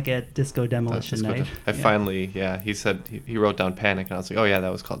was Panic at Disco Demolition Night. Finally, he said he wrote down Panic, and I was like, oh yeah,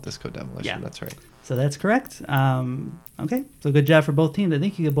 that was called Disco Demolition. Yeah. That's right. So that's correct. Okay, so good job for both teams. I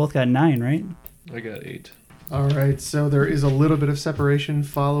think you both got 9, right? I got 8. All right, so there is a little bit of separation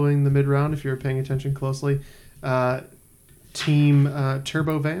following the mid-round if you're paying attention closely. Team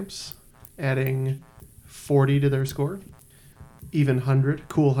Turbo Vamps adding 40 to their score. Even 100,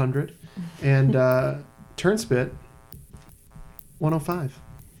 cool 100. And Turnspit, 105.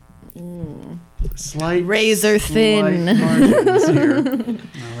 Slight razor thin. Margins here.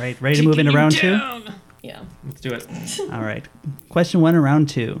 All right, ready to move into round 2? Yeah. Let's do it. All right. Question 1 in round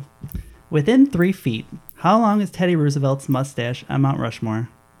 2. Within 3 feet, how long is Teddy Roosevelt's mustache on Mount Rushmore?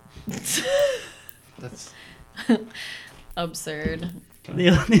 That's absurd.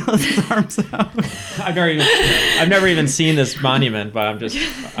 Neil has his arms out. I've never even seen this monument, but I'm just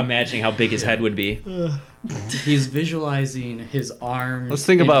imagining how big his head would be. He's visualizing his arms. Let's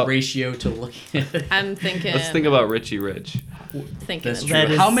think about ratio to looking at it. I'm thinking. Let's think about Richie Rich. That's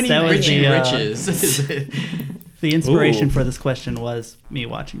true. How many Richie Riches is it? The inspiration for this question was me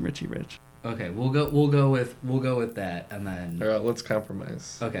watching Richie Rich. Okay, we'll go with that, and then. All right, let's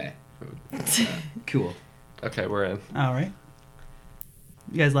compromise. Okay. Cool. Okay, we're in. All right.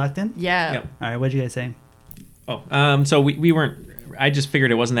 You guys locked in? Yeah. Yep. All right, what'd you guys say? So we weren't. I just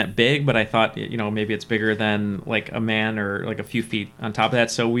figured it wasn't that big, but I thought maybe it's bigger than like a man or like a few feet on top of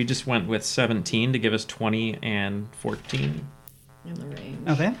that. So we just went with 17 to give us 20 and 14 in the range.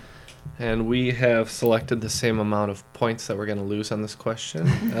 Okay. And we have selected the same amount of points that we're going to lose on this question.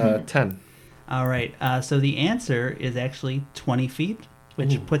 10. All right. So the answer is actually 20 feet,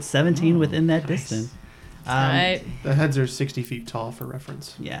 which puts 17 within that distance. Right. The heads are 60 feet tall for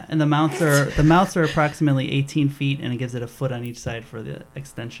reference. Yeah, and the mouths are approximately 18 feet, and it gives it a foot on each side for the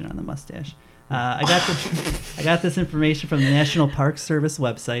extension on the mustache. I got this information from the National Park Service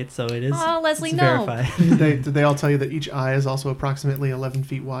website, so it is Leslie, verified. Did they all tell you that each eye is also approximately 11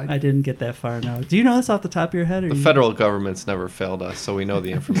 feet wide? I didn't get that far, no. Do you know this off the top of your head? The federal government's never failed us, so we know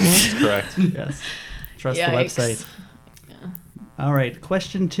the information is correct. Yes. Trust Yikes. the website. All right,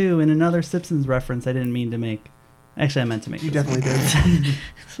 question 2 in another Simpsons reference I didn't mean to make. Actually, I meant to make. You this definitely one. did.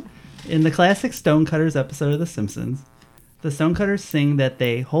 In the classic Stonecutters episode of The Simpsons, the Stonecutters sing that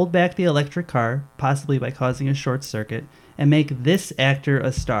they hold back the electric car, possibly by causing a short circuit, and make this actor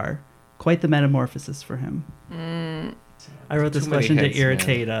a star. Quite the metamorphosis for him. I wrote this question to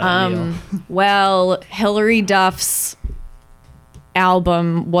irritate Neil. Well, Hillary Duff's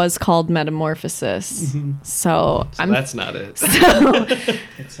album was called Metamorphosis, so that's not it.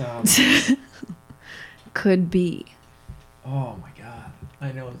 So could be. Oh my god,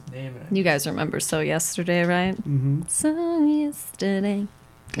 I know his name. You guys remember So Yesterday, right? Mm-hmm. So Yesterday.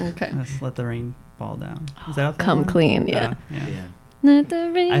 Okay. Let's let the rain fall down. Is that Come Clean? Yeah. Yeah. Let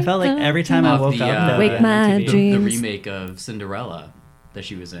the rain I felt like every time I woke up, Wake my the dreams. remake of Cinderella. that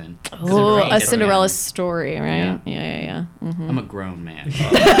she was in. Oh, A Cinderella Story, right? Yeah. Mm-hmm. I'm a grown man.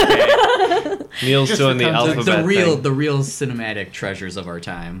 Neil's doing the alphabet the real thing. cinematic treasures of our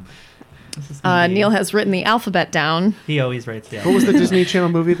time. Neil has written the alphabet down. He always writes down. What was the Disney Channel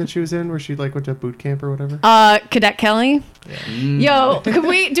movie that she was in where she like went to boot camp or whatever? Cadet Kelly. Yo, do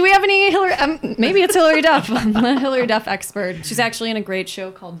we have any Hillary? Maybe it's Hillary Duff. I'm a Hillary Duff expert. She's actually in a great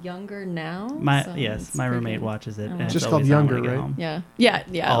show called Younger Now. My roommate watches it. And it's just called Younger, right? Yeah.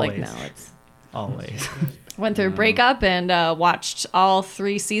 Always. Like now it's always. Went through a breakup and watched all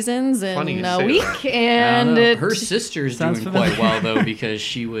 3 seasons in a week. That. And her sister's doing quite well though because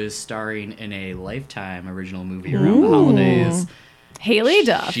she was starring in a Lifetime original movie around the holidays. Haley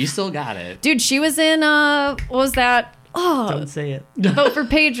Duff. She still got it. Dude, she was in what was that? Oh, don't say it. Vote for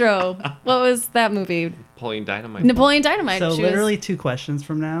Pedro. What was that movie? Napoleon Dynamite. Napoleon Dynamite. So literally 2 questions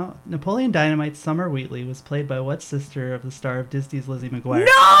from now. Napoleon Dynamite's Summer Wheatley was played by what sister of the star of Disney's Lizzie McGuire?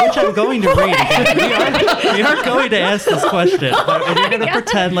 No! Which I'm going to read again. We are going to ask this question. And you're going to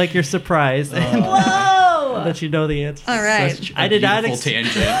pretend like you're surprised. Whoa! That you know the answer. All right. I did not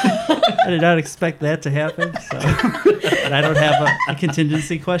tangent. I did not expect that to happen. So. And I don't have a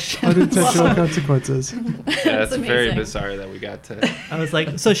contingency question. Unintentional consequences. Yeah, it's very bizarre that we got to. I was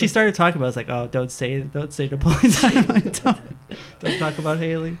like, so she started talking about it. I was like, oh, don't say Napoleon Dynamite. Don't talk about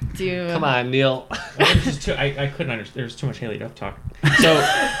Haley. Come on, Neil. I couldn't understand. There's too much Haley Duff talk. So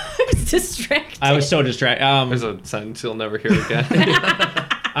I was distracted. I was so distracted. There's a sentence you'll never hear again.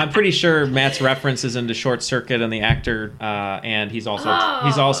 I'm pretty sure Matt's references into Short Circuit and the actor, and he's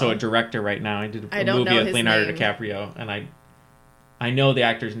also a director right now. He did a movie with Leonardo DiCaprio, and I know the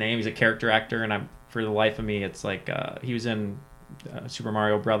actor's name. He's a character actor, and for the life of me, it's like he was in Super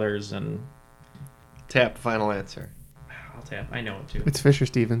Mario Brothers and. Tap. Final answer. I'll tap. I know it too. It's Fisher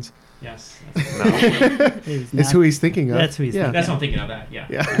Stevens. Yes. It's who he's thinking of. That's who he's thinking. That's what I'm thinking of. That. Yeah.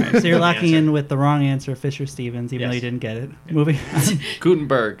 Right. So you're locking in with the wrong answer, Fisher Stevens, even though you didn't get it. Moving on.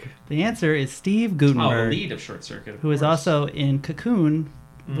 Gutenberg. The answer is Steve Gutenberg. Oh, the lead of Short Circuit. Who is also in Cocoon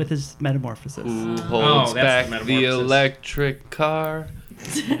with his metamorphosis. Who holds back the electric car?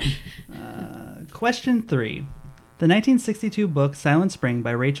 Question 3. The 1962 book Silent Spring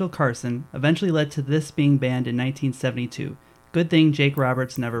by Rachel Carson eventually led to this being banned in 1972. Good thing Jake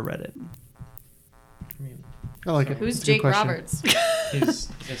Roberts never read it. I like it. Who's Jake Roberts?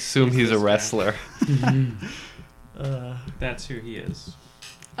 Assume he's a wrestler. That's who he is.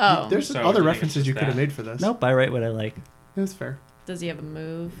 Oh. There's other references you could have made for this. Nope, I write what I like. That's fair. Does he have a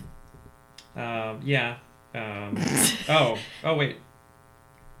move? Yeah. Oh, wait.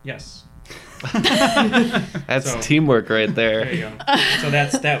 Yes. That's teamwork right there. There you go. So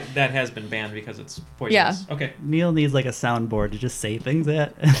that has been banned because it's poisonous. Yeah. Okay. Neil needs like a soundboard to just say things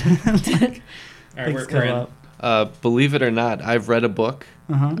at. All right, we're in. Believe it or not, I've read a book,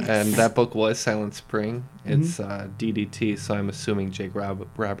 and that book was Silent Spring. It's DDT, so I'm assuming Jake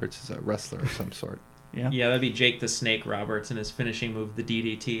Roberts is a wrestler of some sort. Yeah, that'd be Jake the Snake Roberts and his finishing move, the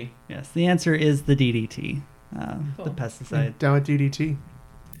DDT. Yes, the answer is the DDT, the pesticide. Down with DDT.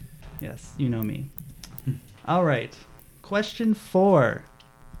 Yes, you know me. All right. Question 4.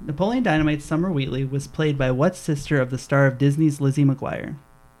 Napoleon Dynamite's Summer Wheatley was played by what sister of the star of Disney's Lizzie McGuire?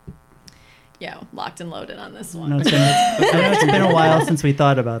 Yeah, locked and loaded on this one. No, it's been a while since we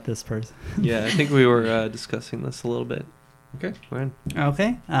thought about this person. Yeah, I think we were discussing this a little bit. Okay, we're in.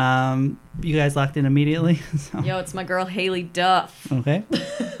 Okay. You guys locked in immediately? So. Yo, it's my girl Haley Duff. Okay.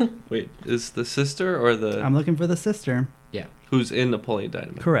 Wait, is the sister or the... I'm looking for the sister. Yeah. Who's in Napoleon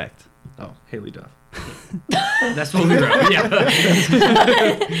Dynamite? Correct. Oh, Haley Duff. That's what we wrote, yeah.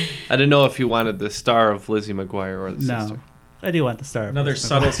 I didn't know if you wanted the star of Lizzie McGuire or the sister. No. I do want the star. Another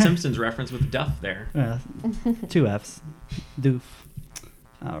subtle Simpsons reference with Duff there. 2 Fs. Doof.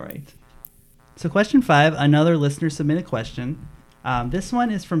 All right. So question 5, another listener submitted question. This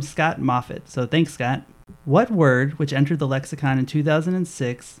one is from Scott Moffat. So thanks, Scott. What word, which entered the lexicon in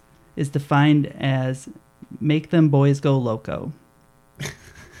 2006, is defined as make them boys go loco?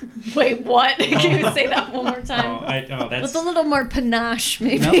 Wait, what? Can you say that one more time? That's... With a little more panache,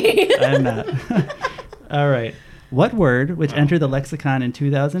 maybe. Nope, I'm not. All right. What word, which entered the lexicon in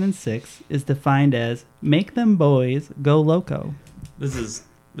 2006, is defined as make them boys go loco? This is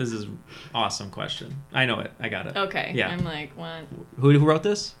awesome question. I know it. I got it. Okay. Yeah. I'm like, what? Who wrote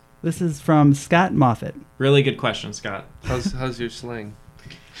this? This is from Scott Moffat. Really good question, Scott. How's your slang?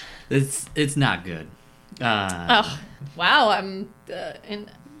 It's not good. Oh, wow.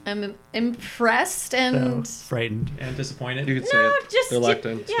 I'm impressed and frightened and disappointed. You could say it. Just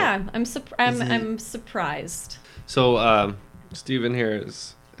reluctant. Yeah, I'm surprised. So Steven here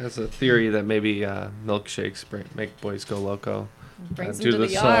has a theory that maybe milkshakes make boys go loco. Brings Do him to the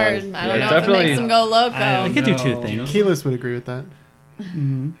the yard. song. I don't Yeah, know if it definitely. makes him go loco. I could do two things. Keyless would agree with that.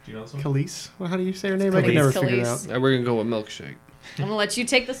 Mm-hmm. Do you know this one? Khalees? Well, how do you say her name? I can never figure it out. We're going to go with Milkshake. I'm gonna let you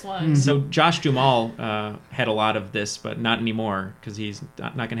take this one. So Josh Duhamel had a lot of this, but not anymore because he's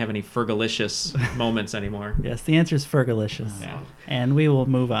not going to have any Fergalicious moments anymore. Yes, the answer is Fergalicious. Yeah. And we will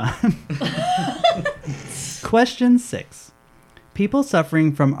move on. Question 6. People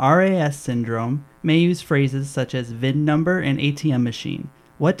suffering from RAS syndrome may use phrases such as VIN number and ATM machine.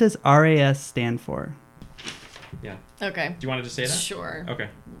 What does RAS stand for? Yeah. Okay. Do you want to just say that? Sure. Okay.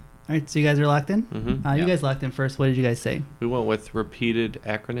 All right, so you guys are locked in? Mm-hmm. You guys locked in first. What did you guys say? We went with repeated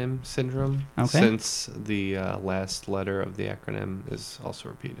acronym syndrome since the last letter of the acronym is also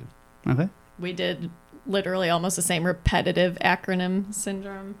repeated. Okay. We did literally almost the same repetitive acronym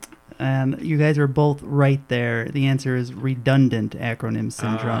syndrome. And you guys are both right there. The answer is redundant acronym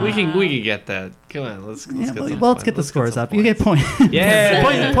syndrome. We can get that. Come on, let's get some let's get the scores up. You get points.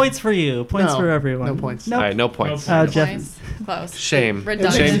 Yeah. Points for you. Points for everyone. No points. Nope. All right, no points. Points. Close. Shame.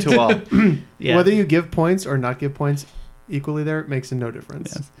 Redundant. Shame to all. Yeah. Whether you give points or not give points equally there, it makes no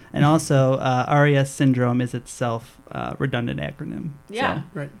difference. Yes. And also, RAS syndrome is itself a redundant acronym. Yeah. So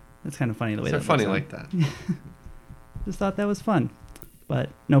Right. it's kind of funny the way They're that funny goes on. like that. Just thought that was fun. But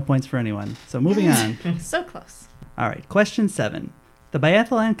no points for anyone. So moving on. So close. All right, question 7. The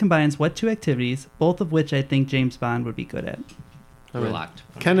biathlon combines what two activities, both of which I think James Bond would be good at? We're locked.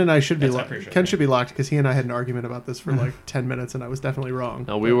 Ken and I should be That's locked. not pretty sure. Ken should be locked because he and I had an argument about this for like 10 minutes, and I was definitely wrong.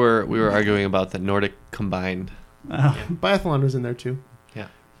 No, we were arguing about the Nordic combined. Biathlon was in there too. Yeah.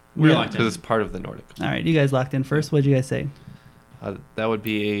 We're locked in. Because it's part of the Nordic. All right, you guys locked in first. What did you guys say? That would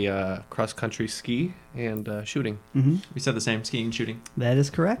be a cross-country ski and shooting. Mm-hmm. We said the same, skiing and shooting. That is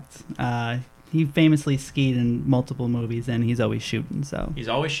correct. He famously skied in multiple movies, and he's always shooting. So. He's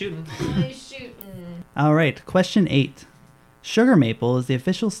always shooting. All right, question 8. Sugar maple is the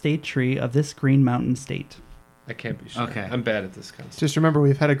official state tree of this Green Mountain state. I can't be sure. Okay. I'm bad at this kind of stuff. Just remember,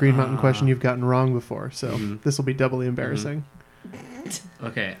 we've had a Green Mountain question you've gotten wrong before, so Mm-hmm. this will be doubly embarrassing.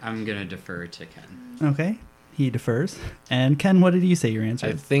 Okay, I'm gonna defer to Ken. Okay, he defers. And Ken, what did you say your answer?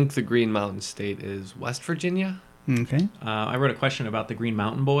 I think the Green Mountain State is West Virginia. Okay. I wrote a question about the Green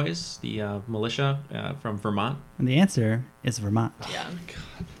Mountain Boys, the militia from Vermont. And the answer is Vermont. Yeah.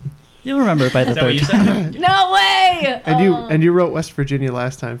 You'll remember it by the Is that what third you time. said? No way! And you wrote West Virginia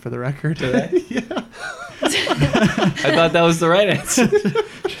last time for the record. Did I? Yeah. I thought that was the right answer.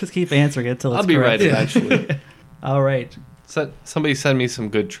 Just keep answering it till it's I'll be correct. right eventually. All right. Somebody send me some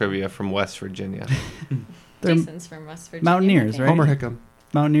good trivia from West Virginia. They're Jason's from West Virginia. Mountaineers, right? Homer Hickam.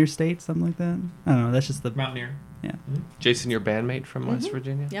 Mountaineer State, something like that. I don't know. That's just the Mountaineer. Yeah. Jason, your bandmate from West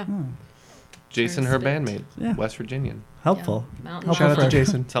Virginia? Yeah. Oh, Jason, her State. bandmate. Yeah. West Virginian. helpful. Mountain Helpful Shout out for to everyone.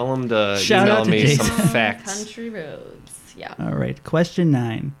 Jason. Tell him to Shout email out to me Jason. some facts. Country roads. Yeah. All right. Question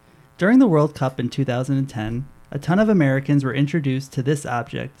 9. During the World Cup in 2010, a ton of Americans were introduced to this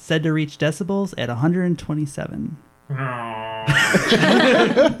object, said to reach decibels at 127. Are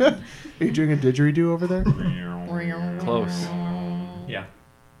you doing a didgeridoo over there? Close. Yeah.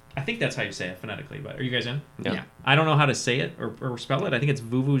 I think that's how you say it phonetically, but are you guys in? Yeah. I don't know how to say it or spell it. I think it's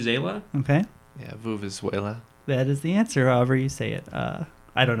Vuvuzela. Okay. Yeah, Vuvuzuela. That is the answer, however you say it. I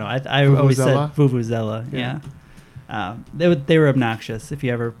don't know. I always said Vuvuzela? Vuvuzela. Yeah. They were obnoxious. If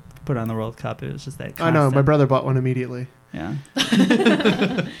you ever put on the World Cup, it was just that constant. I know. My brother bought one immediately. Yeah.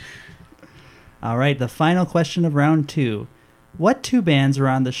 All right. The final question of round 2. What two bands were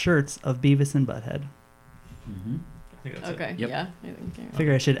on the shirts of Beavis and Butthead? Mm-hmm. I think that's it. Okay. Yep. Yeah. I think I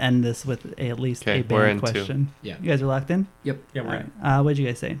figure I should end this with at least Okay, a we're band in two. question. Yeah. You guys are locked in? Yep. Yeah, we're All in. right. What did you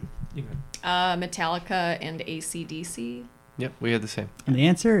guys say? You can. Metallica and AC/DC. Yep, we had the same. And the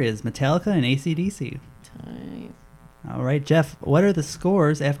answer is Metallica and AC/DC. Tight. All right, Jeff, what are the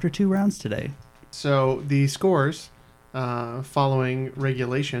scores after 2 rounds today? So the scores following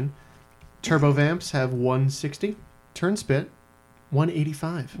regulation: Turbo Vamps have 160, Turnspit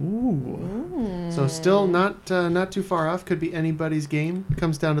 185. Ooh. So still not too far off. Could be anybody's game.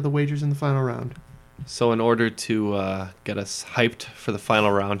 Comes down to the wagers in the final round. So in order to get us hyped for the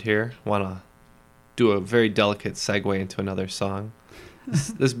final round here, want to do a very delicate segue into another song.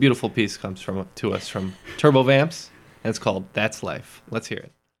 This beautiful piece comes to us from Turbo Vamps, and it's called That's Life. Let's hear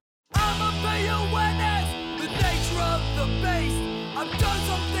it. I'ma be a witness, the nature of the beast. I've done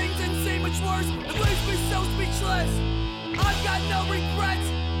some things and seen much worse, it leaves me so speechless. I've got no regrets,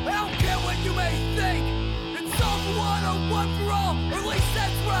 I don't care what you may think. It's all for one or one for all, or at least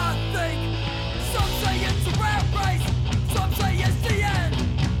that's what I think. Some say it's a rat race, some say it's the end.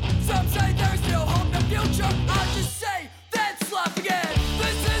 Some say there's still hope in the future, I just say that's life again.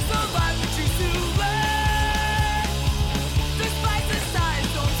 This is the life we choose to live. Despite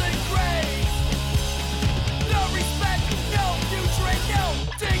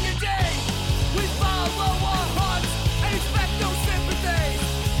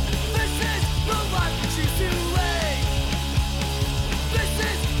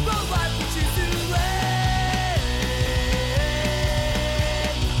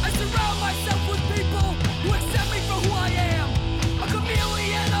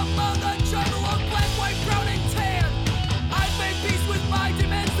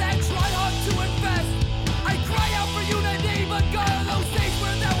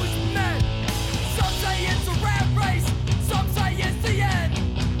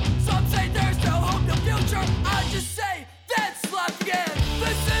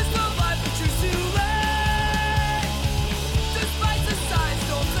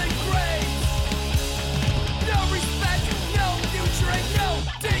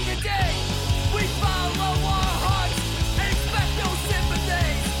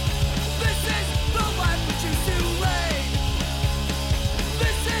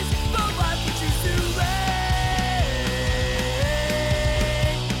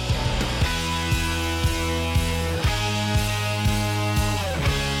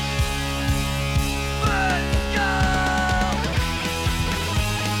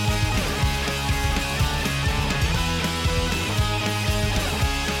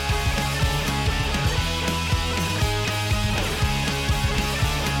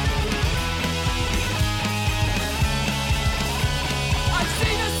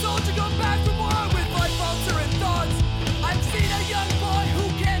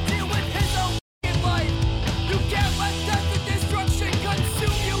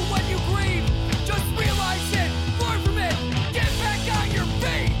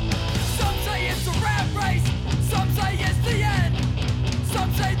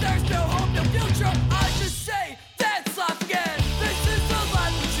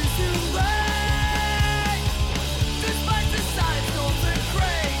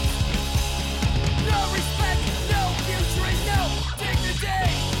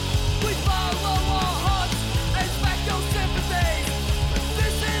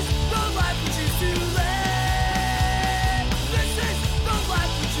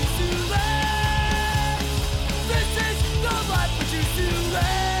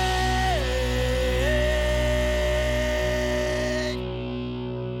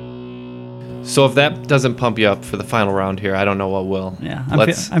So if that doesn't pump you up for the final round here, I don't know what will. Yeah,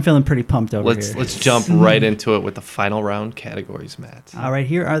 I'm feeling pretty pumped over here. Let's jump right into it with the final round categories, Matt. All right,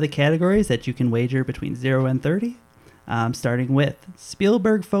 here are the categories that you can wager between 0 and 30. Starting with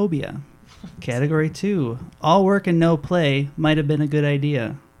Spielberg phobia. Category 2, all work and no play might have been a good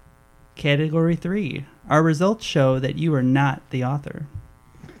idea. Category 3, our results show that you are not the author.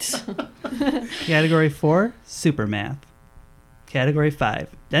 Category 4, super math. Category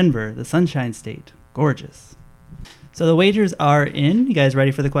 5, Denver, the Sunshine State, gorgeous. So the wagers are in. You guys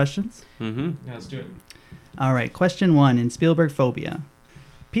ready for the questions? Mm-hmm. Yeah, let's do it. All right, question 1 in Spielberg phobia.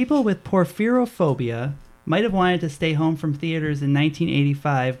 People with porphyrophobia might have wanted to stay home from theaters in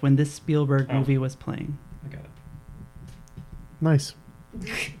 1985 when this Spielberg movie was playing. I got it. Nice.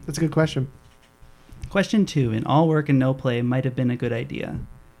 That's a good question. Question 2 in all work and no play might have been a good idea.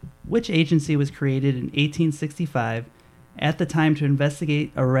 Which agency was created in 1865 at the time to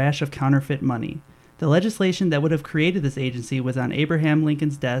investigate a rash of counterfeit money? The legislation that would have created this agency was on Abraham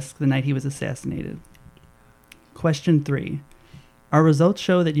Lincoln's desk the night he was assassinated. Question 3. Our results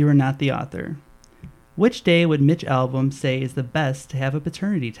show that you are not the author. Which day would Mitch Albom say is the best to have a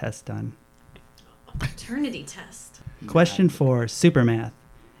paternity test done? Paternity test. Question 4, super math.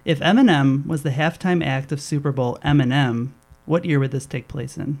 If Eminem was the halftime act of Super Bowl Eminem, what year would this take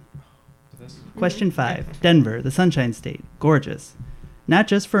place in? Question 5, Denver, the Sunshine State, gorgeous. Not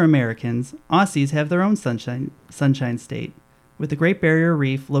just for Americans, Aussies have their own sunshine state, with the Great Barrier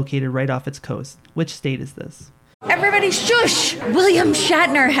Reef located right off its coast. Which state is this? Everybody shush! William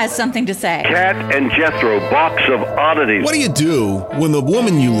Shatner has something to say. Cat and Jethro, box of oddities. What do you do when the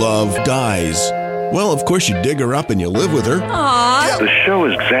woman you love dies? Well, of course, you dig her up and you live with her. Aww. The show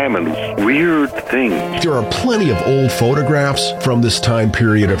examines weird things. There are plenty of old photographs from this time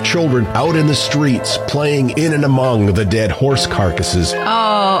period of children out in the streets playing in and among the dead horse carcasses.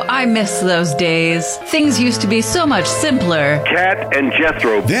 Oh, I miss those days. Things used to be so much simpler. Cat and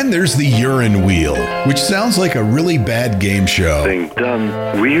Jethro. Then there's the urine wheel, which sounds like a really bad game show. They've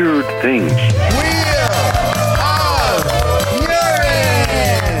done weird things.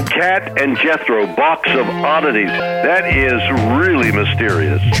 Cat and Jethro, box of oddities. That is really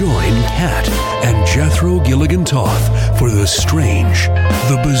mysterious. Join Cat and Jethro Gilligan Toth for the strange,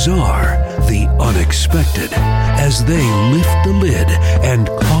 the bizarre, the unexpected, as they lift the lid and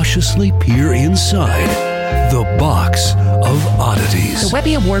cautiously peer inside the Box of Oddities. The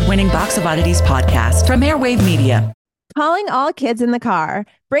Webby Award-winning Box of Oddities podcast from Airwave Media. Calling all kids in the car.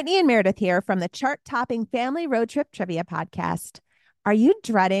 Brittany and Meredith here from the chart-topping Family Road Trip Trivia podcast. Are you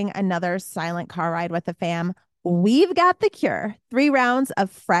dreading another silent car ride with the fam? We've got the cure. 3 rounds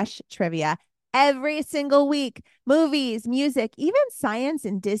of fresh trivia every single week. Movies, music, even science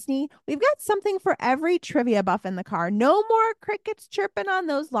and Disney. We've got something for every trivia buff in the car. No more crickets chirping on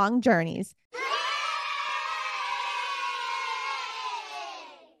those long journeys.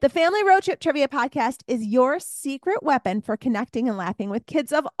 The Family Road Trip Trivia podcast is your secret weapon for connecting and laughing with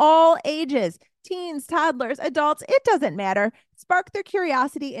kids of all ages. Teens, toddlers, adults, it doesn't matter. Spark their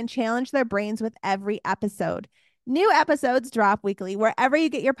curiosity and challenge their brains with every episode. New episodes drop weekly wherever you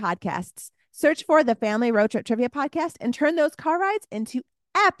get your podcasts. Search for the Family Road Trip Trivia podcast and turn those car rides into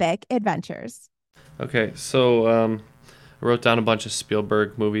epic adventures. Okay, so I wrote down a bunch of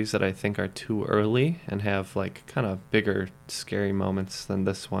Spielberg movies that I think are too early and have like kind of bigger, scary moments than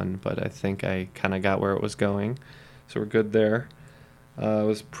this one, but I think I kind of got where it was going, so we're good there. I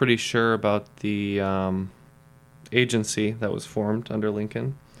was pretty sure about the agency that was formed under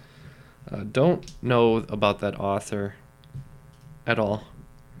Lincoln. Don't know about that author at all,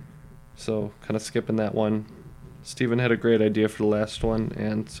 so kind of skipping that one. Stephen had a great idea for the last one,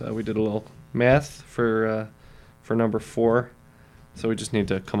 and we did a little math for number 4. So we just need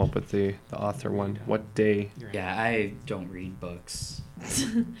to come up with the author one. What day? Yeah, I don't read books.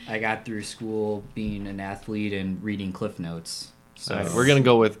 I got through school being an athlete and reading Cliff Notes. So all right, we're gonna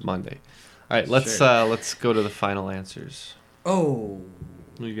go with Monday. All right, let's go to the final answers. Oh,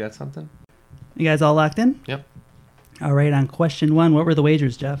 you got something? You guys all locked in? Yep. All right, on question 1, what were the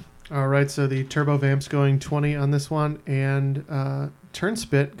wagers, Jeff? All right, so the Turbo Vamps going 20 on this one, and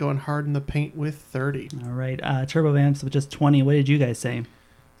Turnspit going hard in the paint with 30. All right, Turbo Vamps with just 20. What did you guys say?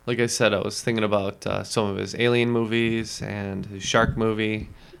 Like I said, I was thinking about some of his Alien movies and his Shark movie,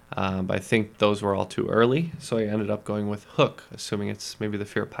 but I think those were all too early, so I ended up going with Hook, assuming it's maybe The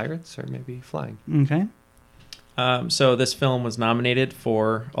Fear of Pirates or maybe Flying. Okay. So this film was nominated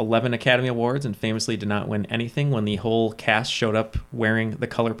for 11 Academy Awards and famously did not win anything when the whole cast showed up wearing the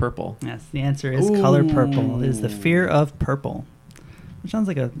color purple. Yes, the answer is color purple. It is The Fear of Purple. Which sounds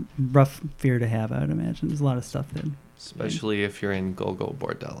like a rough fear to have, I would imagine. There's a lot of stuff there. Especially if you're in Go-Go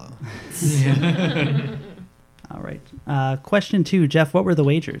Bordello. All right. Question 2. Jeff, what were the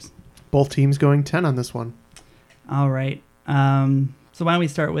wagers? Both teams going 10 on this one. All right. So why don't we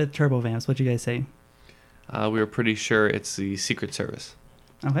start with Turbo Vamps? What'd you guys say? We were pretty sure it's the Secret Service.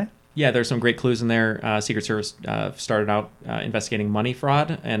 Okay. Yeah, there's some great clues in there. Secret Service started out investigating money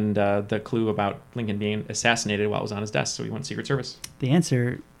fraud, and the clue about Lincoln being assassinated while it was on his desk, so he went Secret Service. The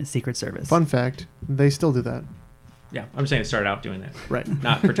answer is Secret Service. Fun fact, they still do that. Yeah, I'm saying it started out doing that. Right.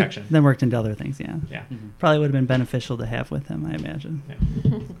 Not protection. Then worked into other things, yeah. Yeah. Probably would have been beneficial to have with him, I imagine.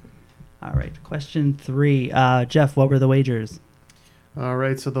 Yeah. All right. Question 3. Jeff, what were the wagers? All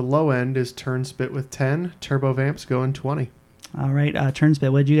right, so the low end is Turnspit with 10, Turbo Vamps going 20. All right.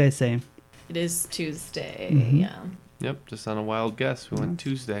 Turnspit, what did you guys say? It is Tuesday. Mhm. Yeah. Yep, just on a wild guess. We went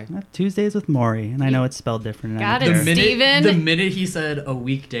Tuesday. Tuesdays with Maury, and I know it's spelled different. Got it, Steven. The minute he said a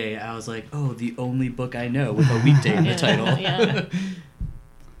weekday, I was like, oh, the only book I know with a weekday in the title. Yeah.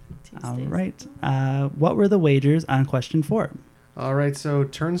 All right. What were the wagers on question 4? All right, so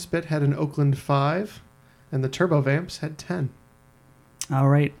Turnspit had an Oakland 5, and the Turbo Vamps had 10. All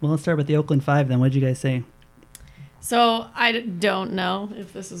right. Well, let's start with the Oakland 5 then. What did you guys say? So I don't know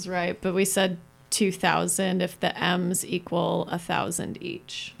if this is right, but we said 2,000 if the M's equal 1,000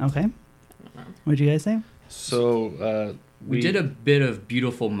 each. Okay. I don't know. What did you guys say? So we did a bit of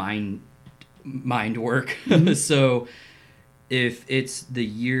beautiful mind work. So if it's the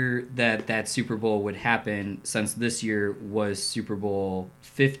year that Super Bowl would happen, since this year was Super Bowl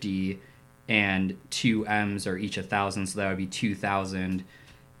 50 and 2 M's are each 1,000, so that would be 2,000.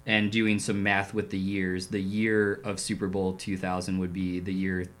 And doing some math with the years, the year of Super Bowl 2000 would be the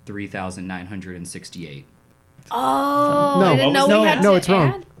year 3,968. Oh, No, I didn't know we had no, to it's wrong.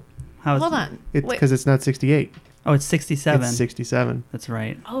 add? How is Hold on. It's Wait. because it's not 68. Oh, it's 67. It's 67. That's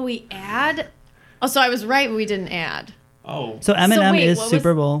right. Oh, we add? Oh, so I was right, but we didn't add. Oh. So Eminem wait, is what was-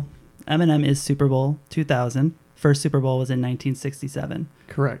 Super Bowl. Eminem is Super Bowl 2000. First Super Bowl was in 1967.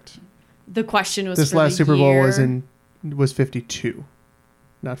 Correct. The question was This for last the Super Bowl year. was 52,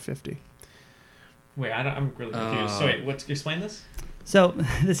 not 50. Wait, I'm really confused. So wait, explain this? So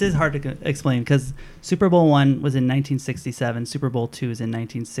this is hard to explain because Super Bowl 1 was in 1967. Super Bowl 2 is in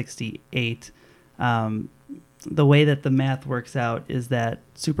 1968. The way that the math works out is that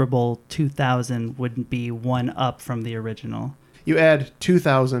Super Bowl 2000 would be one up from the original. You add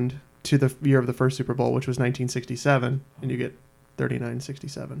 2000 to the year of the first Super Bowl, which was 1967, and you get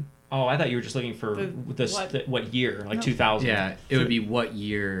 3967. Oh, I thought you were just looking for what year, like 2000. Yeah, it would be what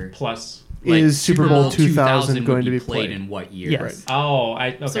year plus. Like, is Super Bowl 2000 going would to be played played in what year? Yes. Right. Oh,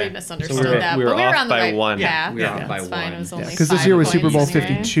 okay. So we misunderstood So we were- that. we were but we were off on the by right one. path. we were off by It's fine. one. It was only Because this 5 year was Super Bowl points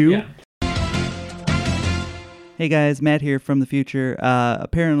anyway. 52. Yeah. Hey guys, Matt here from the future.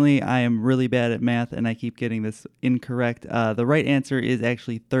 Apparently, I am really bad at math and I keep getting this incorrect. The right answer is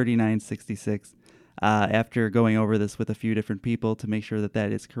actually 3966. After going over this with a few different people to make sure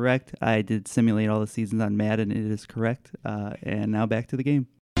that is correct, I did simulate all the seasons on Madden and it is correct. And now back to the game.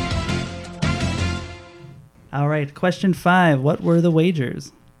 All right. Question 5. What were the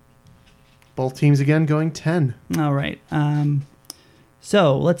wagers? Both teams again going 10. All right.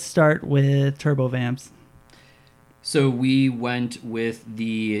 So let's start with Turbo Vamps. So we went with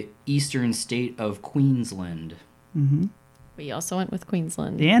the eastern state of Queensland. Mm-hmm. We also went with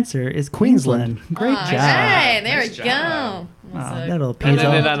Queensland. The answer is Queensland. Great job. Hey, there Nice we job. go. That'll pay Ended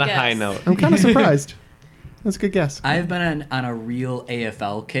it off. on a high note. I'm kind of surprised. That's a good guess. I've been on a real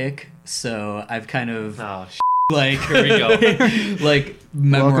AFL kick, so I've kind of Here we go. like Welcome to the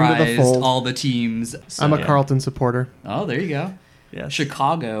memorized fold. all the teams. So, I'm a Carlton supporter. Oh, there you go. Yes.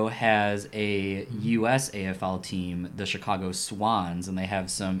 Chicago has a U.S. AFL team, the Chicago Swans, and they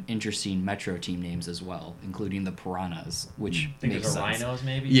have some interesting Metro team names as well, including the Piranhas, which I think makes there's a sense. Rhinos,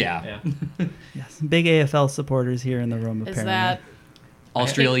 maybe? Yeah. Yes. Big AFL supporters here in the room, Is apparently. that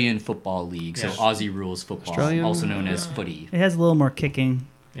Australian Football League, so Yes. Aussie rules football, Australian? also known as footy. It has a little more kicking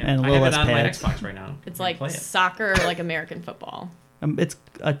Yeah. and a I little have less it on pads. my Xbox right now. it's I like play it. soccer or like American football? It's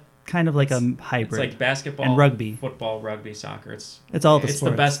a kind of like a It's hybrid. like basketball, and rugby. football, rugby, soccer. It's It's all the It's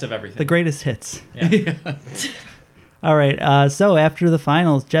sports. the best of everything. The greatest hits. Yeah. All right. So after the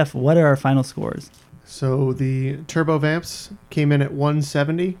finals, Jeff, what are our final scores? So the Turbo Vamps came in at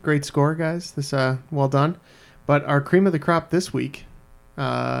 170. Great score, guys. This well done. But our cream of the crop this week,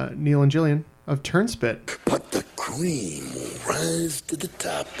 Neil and Jillian of Turnspit. But the cream will rise to the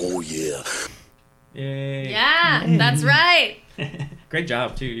top. Oh, yeah. Yay. Yeah, that's right. Great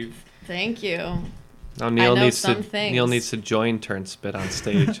job too. Thank you. Now Neil know needs some to things. Neil needs to join Turnspit on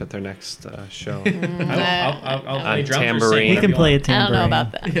stage at their next show. I'll play drums or tambourine. sing. He can play a I don't tambourine. know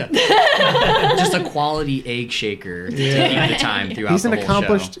about that. Just a quality egg shaker to keep the time throughout He's the an whole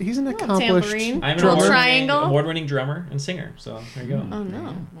accomplished. show. He's an accomplished tambourine. I'm an drummer. Triangle? award-winning drummer and singer. So there you go. Oh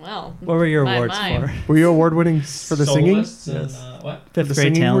no! Well, What were your my, awards my. for? Were you award-winning for the singing? Soloists and, what? For Fifth the grade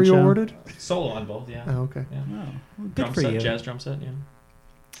singing, talent were you show. awarded? Solo on both, yeah. Oh, okay. Yeah. Oh, well, good Drum for set, you. jazz drum set, yeah.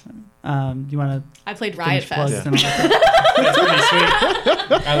 You want I played to Riot plugs Fest. and all that? That's pretty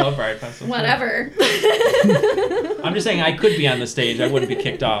sweet. I love Riot Fest. Whatever. I'm just saying I could be on the stage. I wouldn't be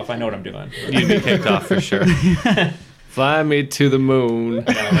kicked off. I know what I'm doing. You'd be kicked off for sure. Fly me to the moon.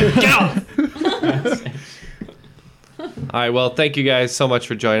 All right, well, thank you guys so much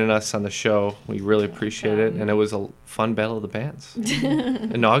for joining us on the show. We really appreciate it, and it was a fun Battle of the Bands.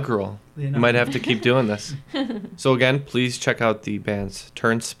 Inaugural. You might have to keep doing this. So again, please check out the bands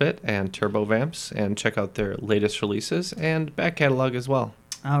Turnspit and Turbo Vamps, and check out their latest releases and back catalog as well.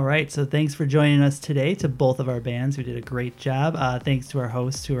 All right, so thanks for joining us today to both of our bands who did a great job. Thanks to our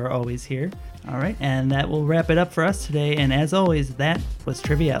hosts who are always here. All right, and that will wrap it up for us today. And as always, that was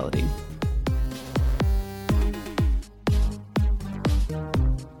Triviality.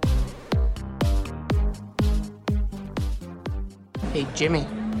 Hey, Jimmy,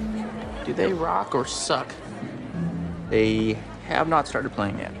 do they rock or suck? They have not started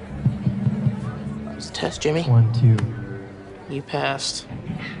playing yet. It's a test, Jimmy. 1, 2. You passed.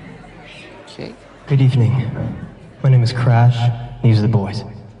 Okay. Good evening. My name is Crash. These are the boys.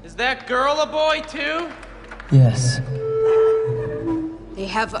 Is that girl a boy, too? Yes. They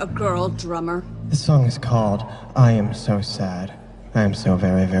have a girl drummer. The song is called I Am So Sad. I am so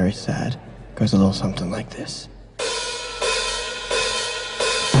very, very sad. Goes a little something like this.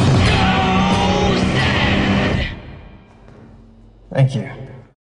 Thank you.